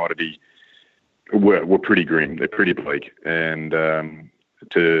a commodity were pretty grim. They're pretty bleak. And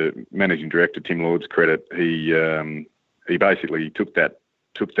to Managing Director Tim Lord's credit, he basically took that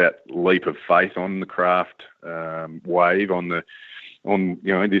took that leap of faith on the craft wave, on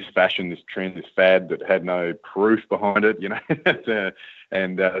this fashion, this trend, this fad that had no proof behind it,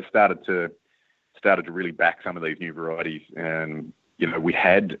 and started to really back some of these new varieties. And we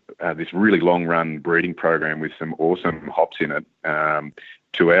had this really long run breeding program with some awesome hops in it.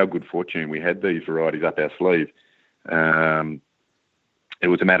 To our good fortune, we had these varieties up our sleeve. It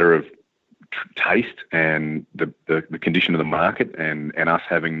was a matter of taste and the condition of the market, and us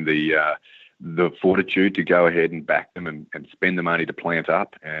having the fortitude to go ahead and back them and spend the money to plant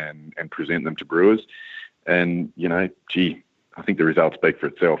up and present them to brewers. And I think the results speak for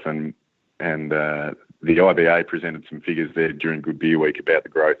itself. And the IBA presented some figures there during Good Beer Week about the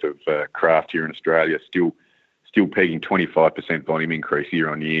growth of craft here in Australia, still pegging 25% volume increase year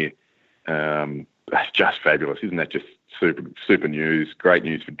on year. That's just fabulous. Isn't that just super news? Great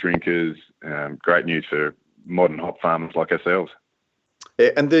news for drinkers, great news for modern hop farmers like ourselves.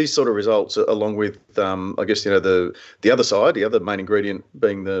 Yeah, and these sort of results, along with, I guess, the other side, the other main ingredient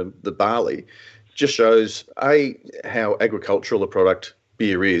being the barley, just shows, how agricultural a product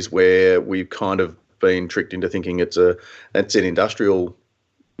beer is, where we've kind of been tricked into thinking it's an industrial,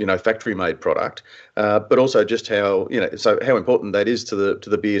 factory-made product, but also just how, how important that is to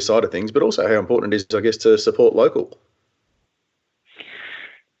the beer side of things, but also how important it is, I guess, to support local.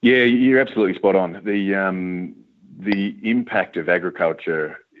 Yeah, you're absolutely spot on. The impact of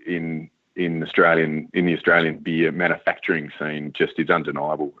agriculture in the Australian beer manufacturing scene just is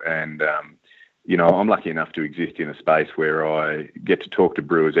undeniable. And I'm lucky enough to exist in a space where I get to talk to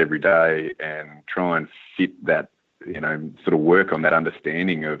brewers every day and try and fit that, sort of work on that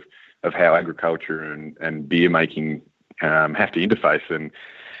understanding of how agriculture and beer making have to interface. And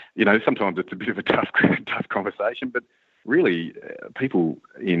sometimes it's a bit of a tough conversation, but really, people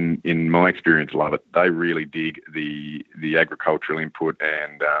in my experience love it. They really dig the agricultural input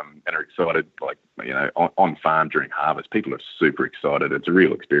and are excited. Like on farm during harvest, people are super excited. It's a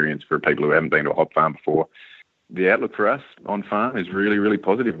real experience for people who haven't been to a hop farm before. The outlook for us on farm is really, really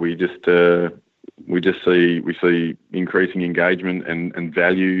positive. We see increasing engagement and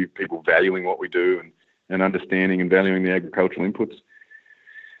value, people valuing what we do and understanding and valuing the agricultural inputs.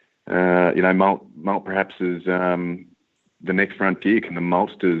 Malt perhaps is the next frontier. Can the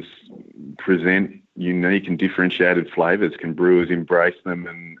maltsters present unique and differentiated flavours? Can brewers embrace them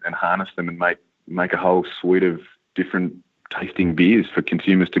and harness them and make a whole suite of different tasting beers for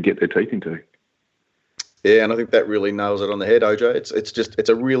consumers to get their teeth into? Yeah, and I think that really nails it on the head, OJ. It's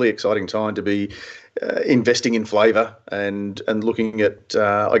a really exciting time to be investing in flavour and looking at,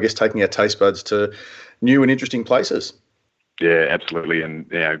 I guess, taking our taste buds to new and interesting places. Yeah, absolutely. And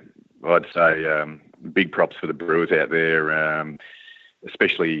I'd say big props for the brewers out there,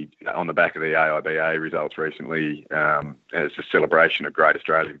 especially on the back of the AIBA results recently. As a celebration of great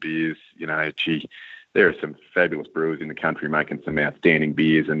Australian beers, there are some fabulous brewers in the country making some outstanding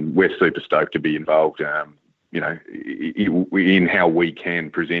beers, and we're super stoked to be involved, in how we can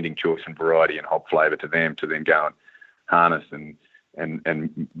presenting choice and variety and hop flavour to them to then go and harness and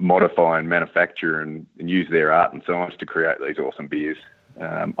modify and manufacture and use their art and science to create these awesome beers.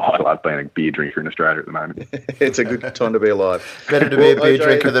 I love being a beer drinker in Australia at the moment. It's a good time to be alive. Better to be a beer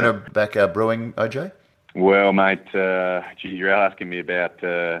drinker than a backyard brewing, OJ? Well, mate, you're asking me about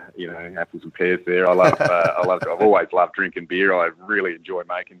apples and pears there. I've always loved drinking beer. I really enjoy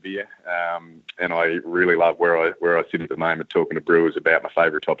making beer, and I really love where I sit at the moment talking to brewers about my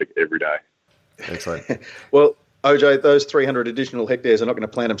favourite topic every day. Excellent. Well, OJ, those 300 additional hectares are not going to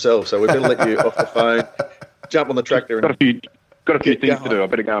plant themselves, so we better let you off the phone, jump on the tractor. Got a few things to do. I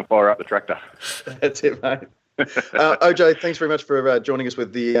better go and fire up the tractor. That's it, mate. OJ, thanks very much for joining us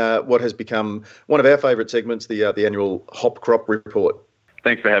with the what has become one of our favourite segments, the annual Hop Crop Report.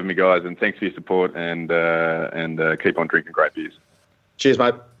 Thanks for having me, guys, and thanks for your support, and keep on drinking great beers. Cheers,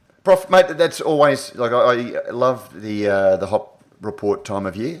 mate. Prof, mate, that's always, like, I love the Hop Report time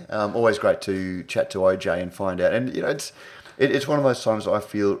of year. Always great to chat to OJ and find out. And, it's one of those times I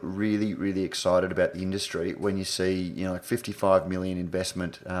feel really, really excited about the industry when you see, like 55 million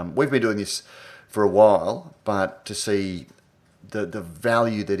investment. We've been doing this for a while, but to see the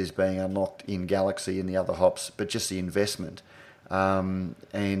value that is being unlocked in Galaxy and the other hops, but just the investment,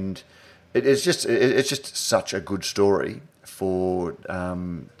 and it's just such a good story for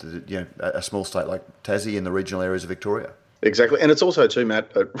a small state like Tassie and the regional areas of Victoria. Exactly. And it's also too,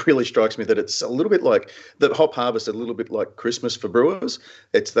 Matt, it really strikes me that it's a little bit like the hop harvest, a little bit like Christmas for brewers.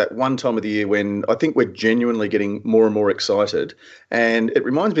 It's that one time of the year when I think we're genuinely getting more and more excited. And it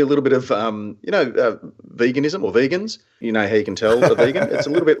reminds me a little bit of, veganism or vegans. You know how you can tell a vegan? It's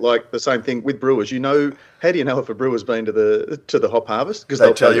a little bit like the same thing with brewers. How do you know if a brewer's been to the hop harvest? Because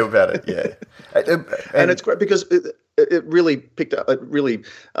they'll tell you about it, yeah. And it's great because it really picked up. It really,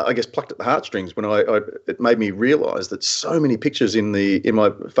 I guess, plucked at the heartstrings when it made me realise that so many pictures in my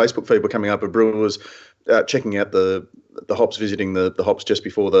Facebook feed were coming up of brewers checking out the hops, visiting the hops just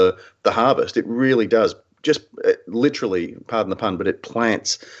before the harvest. It really does just literally, pardon the pun, but it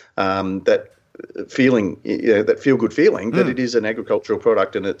plants that feeling, that feel-good feeling that it is an agricultural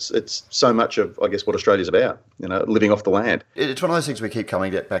product, and it's so much of, I guess, what Australia's about, living off the land. It's one of those things we keep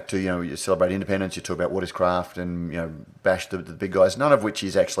coming back to, you celebrate independence, you talk about what is craft and, bash the big guys, none of which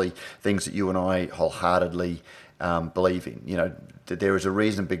is actually things that you and I wholeheartedly believe in. There is a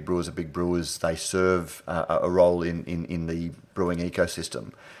reason big brewers are big brewers. They serve a role in the brewing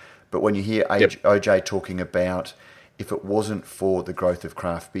ecosystem. But when you hear OJ talking about if it wasn't for the growth of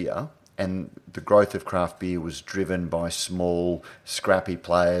craft beer, and the growth of craft beer was driven by small, scrappy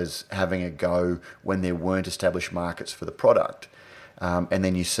players having a go when there weren't established markets for the product. And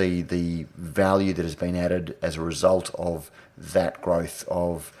then you see the value that has been added as a result of that growth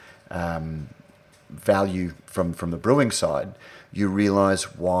of value from the brewing side. You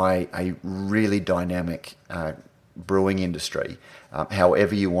realise why a really dynamic brewing industry,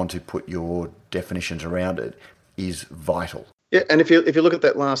 however you want to put your definitions around it, is vital. Yeah, and if you look at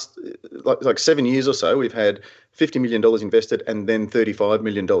that last like 7 years or so, we've had $50 million invested and then $35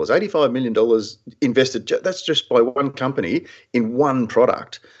 million. $85 million invested, that's just by one company in one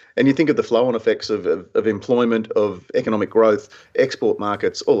product. And you think of the flow-on effects of employment, of economic growth, export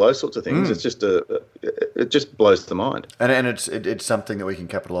markets, all those sorts of things. It's just it just blows the mind. And it's something that we can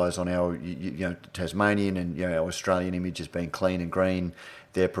capitalise on. Our Tasmanian and our Australian image as being clean and green.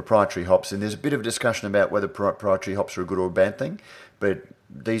 They're proprietary hops, and there's a bit of a discussion about whether proprietary hops are a good or a bad thing. But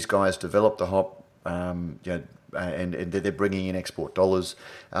these guys develop the hop, and they're bringing in export dollars.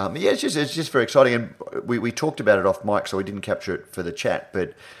 It's just very exciting. And we talked about it off mic, so we didn't capture it for the chat.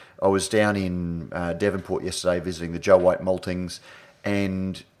 But I was down in Devonport yesterday visiting the Joe White Maltings,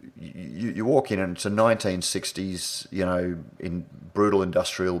 and you walk in and it's a 1960s, in brutal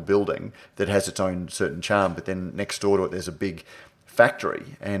industrial building that has its own certain charm. But then next door to it, there's a big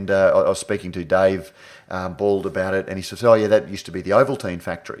factory, and I was speaking to Dave Bald about it, and he says, "Oh yeah, that used to be the Ovaltine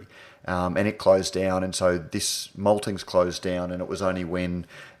factory, and it closed down, and so this maltings closed down, and it was only when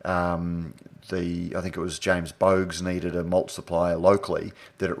I think it was James Bogues needed a malt supplier locally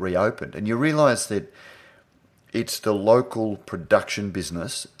that it reopened." And you realise that it's the local production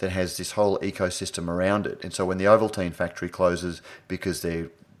business that has this whole ecosystem around it, and so when the Ovaltine factory closes because they're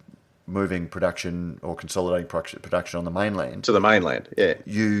moving production or consolidating production on the mainland. To the mainland, yeah.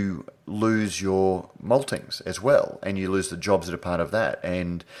 You lose your maltings as well, and you lose the jobs that are part of that.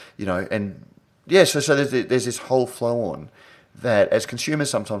 And, so there's this whole flow on that as consumers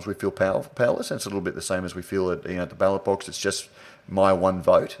sometimes we feel powerless, and it's a little bit the same as we feel at the ballot box. It's just my one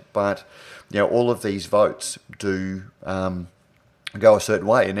vote. But, all of these votes do go a certain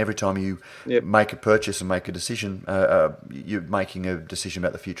way, and every time you make a purchase and make a decision, you're making a decision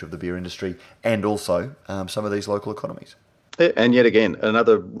about the future of the beer industry and also some of these local economies. Yeah, and yet again,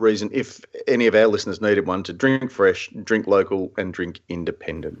 another reason, if any of our listeners needed one, to drink fresh, drink local, and drink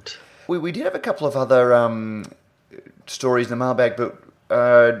independent. We did have a couple of other stories in the mailbag, but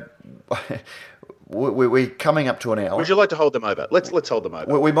we're coming up to an hour. Would you like to hold them over? Let's hold them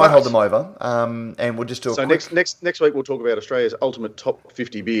over. We might hold them over, and we'll just do a quick... next week we'll talk about Australia's ultimate top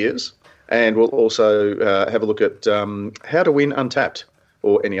 50 beers, and we'll also have a look at how to win Untapped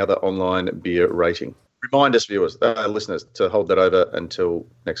or any other online beer rating. Remind us, viewers, listeners, to hold that over until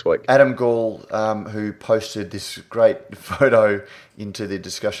next week. Adam Gall, who posted this great photo into the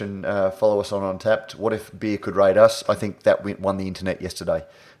discussion, follow us on Untapped. What if beer could rate us? I think that won the internet yesterday.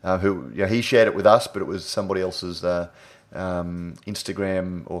 He shared it with us, but it was somebody else's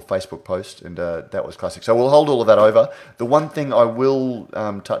Instagram or Facebook post, and that was classic. So we'll hold all of that over. The one thing I will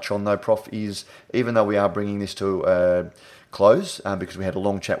touch on, though, Prof, is even though we are bringing this to a close, because we had a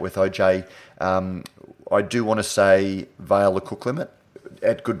long chat with OJ, I do want to say Vale the Cook Limit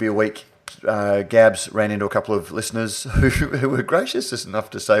at Good Beer Week. Gabs ran into a couple of listeners who were gracious enough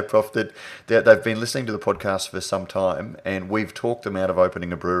to say, Prof, that they've been listening to the podcast for some time, and we've talked them out of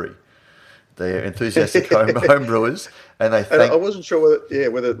opening a brewery. They're enthusiastic home brewers, and they think... I wasn't sure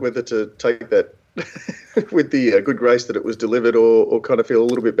whether to take that with the good grace that it was delivered, or kind of feel a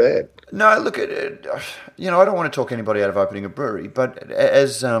little bit bad? No, look, I don't want to talk anybody out of opening a brewery, but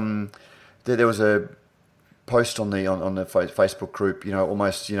as there was a post on the Facebook group,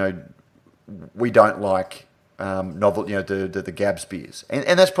 almost, we don't like novel, the Gabs beers,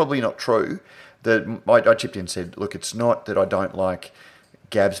 and that's probably not true. I chipped in and said, look, it's not that I don't like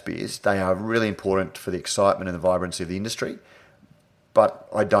Gabs beers; they are really important for the excitement and the vibrancy of the industry. But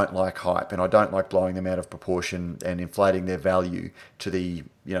I don't like hype, and I don't like blowing them out of proportion and inflating their value to the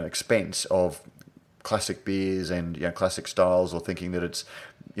expense of classic beers and classic styles, or thinking that it's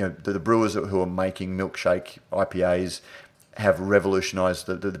the brewers who are making milkshake IPAs have revolutionised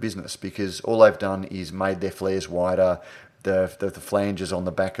the business, because all they've done is made their flares wider, the flanges on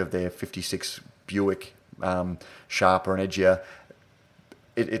the back of their 56 Buick sharper and edgier.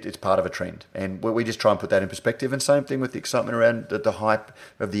 It's part of a trend, and we just try and put that in perspective. And same thing with the excitement around the hype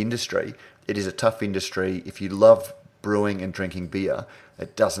of the industry. It is a tough industry. If you love brewing and drinking beer,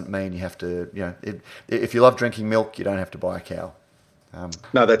 it doesn't mean you have to, if you love drinking milk, you don't have to buy a cow.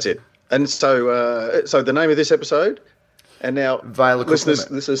 No, that's it. And so the name of this episode, and now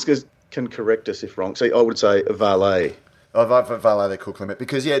listeners can correct us if wrong. So I would say Valet. Valet, the Cook Limit,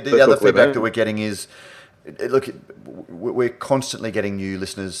 because the other feedback that we're getting is, look, we're constantly getting new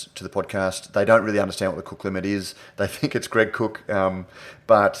listeners to the podcast. They don't really understand what the Cook Limit is. They think it's Greg Cook,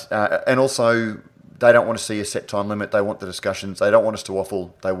 but also they don't want to see a set time limit. They want the discussions. They don't want us to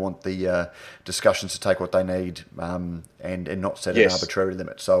waffle. They want the discussions to take what they need, and not set an arbitrary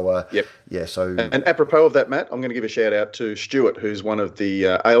limit. So And apropos of that, Matt, I'm going to give a shout out to Stuart, who's one of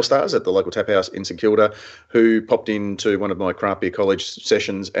the Ale Stars at the local tap house in St Kilda, who popped into one of my craft beer college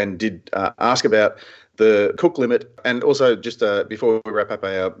sessions and did ask about the Cook Limit. And also, just before we wrap up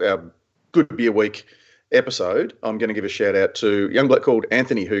our Good Beer Week episode, I'm going to give a shout out to a young bloke called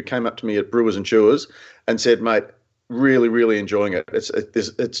Anthony, who came up to me at Brewers and Chewers and said, mate, really, really enjoying it.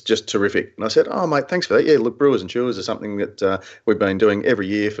 It's just terrific. And I said, oh, mate, thanks for that. Yeah, look, Brewers and Chewers is something that we've been doing every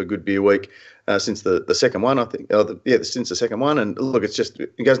year for Good Beer Week since the second one, I think. Since the second one. And look, it's just,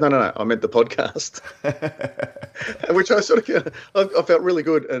 he goes, no, I meant the podcast. Which I sort of, I felt really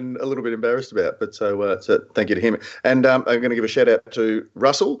good and a little bit embarrassed about. But so thank you to him. And I'm going to give a shout out to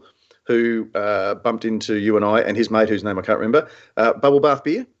Russell, who bumped into you and I and his mate, whose name I can't remember, Bubble Bath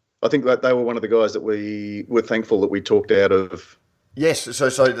Beer. I think that they were one of the guys that we were thankful that we talked out of. Yes, so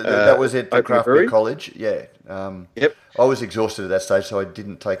that was at the Craft Beer College. Yeah. Yep. I was exhausted at that stage, so I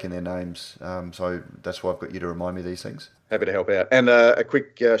didn't take in their names. So that's why I've got you to remind me of these things. Happy to help out. And a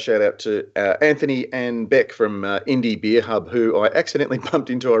quick shout out to Anthony and Beck from Indie Beer Hub, who I accidentally bumped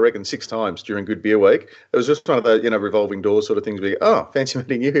into, I reckon, 6 times during Good Beer Week. It was just one of the revolving doors sort of things. Fancy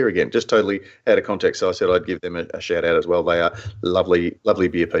meeting you here again. Just totally out of context. So I said I'd give them a shout out as well. They are lovely, lovely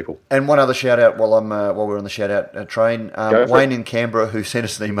beer people. And one other shout out while we're on the shout out train. Wayne in Canberra, who sent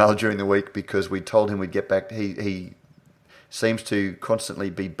us an email during the week because we told him we'd get back. He seems to constantly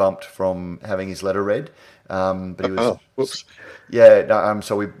be bumped from having his letter read. But he was, whoops. Yeah. No,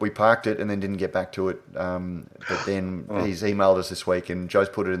 so we parked it and then didn't get back to it. But then he's emailed us this week, and Joe's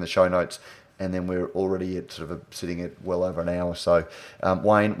put it in the show notes, and then we're already at sitting at well over an hour. So,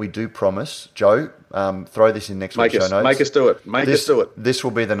 Wayne, we do promise, Joe, throw this in next week's show notes. Make us do it. Make us do it. This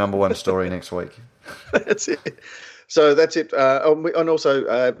will be the number one story next week. That's it. So that's it. And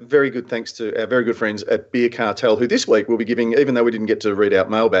also very good thanks to our very good friends at Beer Cartel, who this week will be giving, even though we didn't get to read out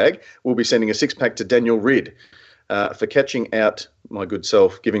mailbag, we'll be sending a 6-pack to Daniel Ridd for catching out my good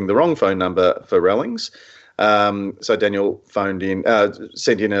self giving the wrong phone number for Rallings. So Daniel sent in a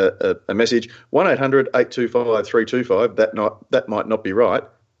message, 1-800-825-325. That might not be right.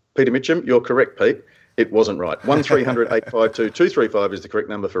 Peter Mitchum, you're correct, Pete. It wasn't right. 1300-852-235 is the correct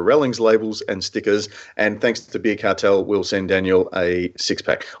number for Rallings labels and stickers. And thanks to Beer Cartel, we'll send Daniel a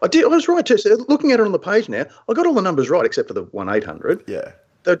 6-pack. I was right too. So looking at it on the page now, I got all the numbers right except for the 1-800. Yeah.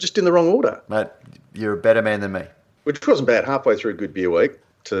 They're just in the wrong order. Mate, you're a better man than me. Which wasn't bad. Halfway through Good Beer Week,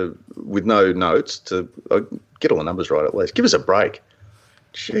 with no notes, to get all the numbers right at least. Give us a break.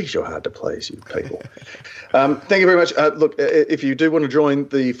 Jeez, you're hard to please, you people. Thank you very much. Look, if you do want to join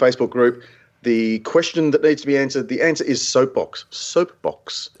the Facebook group, the question that needs to be answered, the answer is soapbox.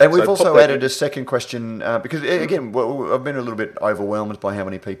 Soapbox. And we've also added a second question because, again, I've been a little bit overwhelmed by how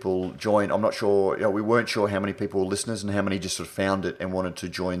many people join. I'm not sure, we weren't sure how many people were listeners and how many just sort of found it and wanted to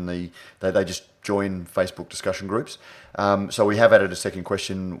join they just join Facebook discussion groups. So we have added a second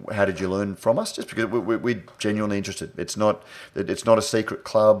question. How did you learn from us? Just because we're genuinely interested. It's not a secret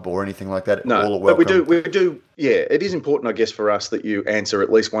club or anything like that. No, but we do. Yeah, it is important, I guess, for us that you answer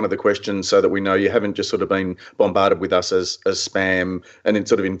at least one of the questions so that we know you haven't just sort of been bombarded with us as spam and then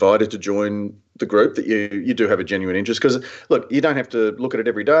sort of invited to join the group that you do have a genuine interest, because look, you don't have to look at it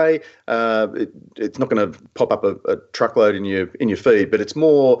every day. It's not going to pop up a truckload in your feed, but it's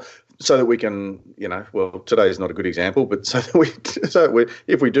more so that we can, well, today is not a good example, but so that we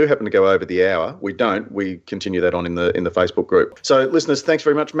if we do happen to go over the hour, we continue that on in the Facebook group. So listeners, thanks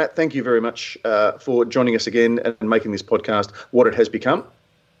very much. Matt, thank you very much for joining us again and making this podcast what it has become.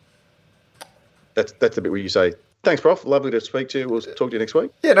 That's the bit where you say, thanks, Prof. Lovely to speak to you. We'll talk to you next week.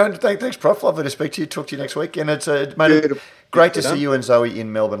 Yeah, no, thanks, Prof. Lovely to speak to you. Talk to you next week. And it's great to see you and Zoe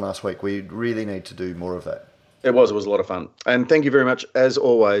in Melbourne last week. We really need to do more of that. It was a lot of fun. And thank you very much. As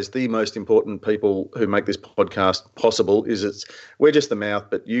always, the most important people who make this podcast possible we're just the mouth,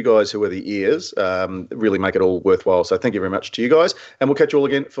 but you guys who are the ears really make it all worthwhile. So thank you very much to you guys. And we'll catch you all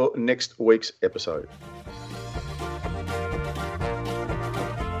again for next week's episode.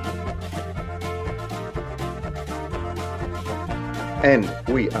 And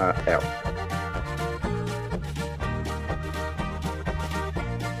we are out.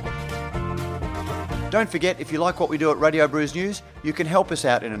 Don't forget, if you like what we do at Radio Brews News, you can help us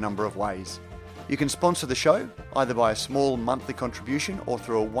out in a number of ways. You can sponsor the show, either by a small monthly contribution or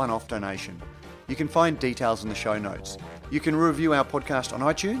through a one-off donation. You can find details in the show notes. You can review our podcast on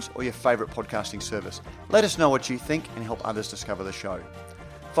iTunes or your favourite podcasting service. Let us know what you think and help others discover the show.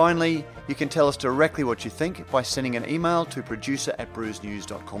 Finally, you can tell us directly what you think by sending an email to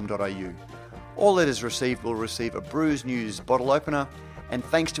producer@brewsnews.com.au. All letters received will receive a Brews News bottle opener, and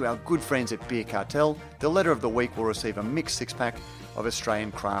thanks to our good friends at Beer Cartel, the letter of the week will receive a mixed six-pack of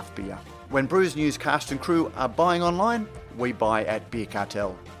Australian craft beer. When Brews News cast and crew are buying online, we buy at Beer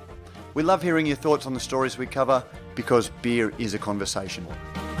Cartel. We love hearing your thoughts on the stories we cover, because beer is a conversation.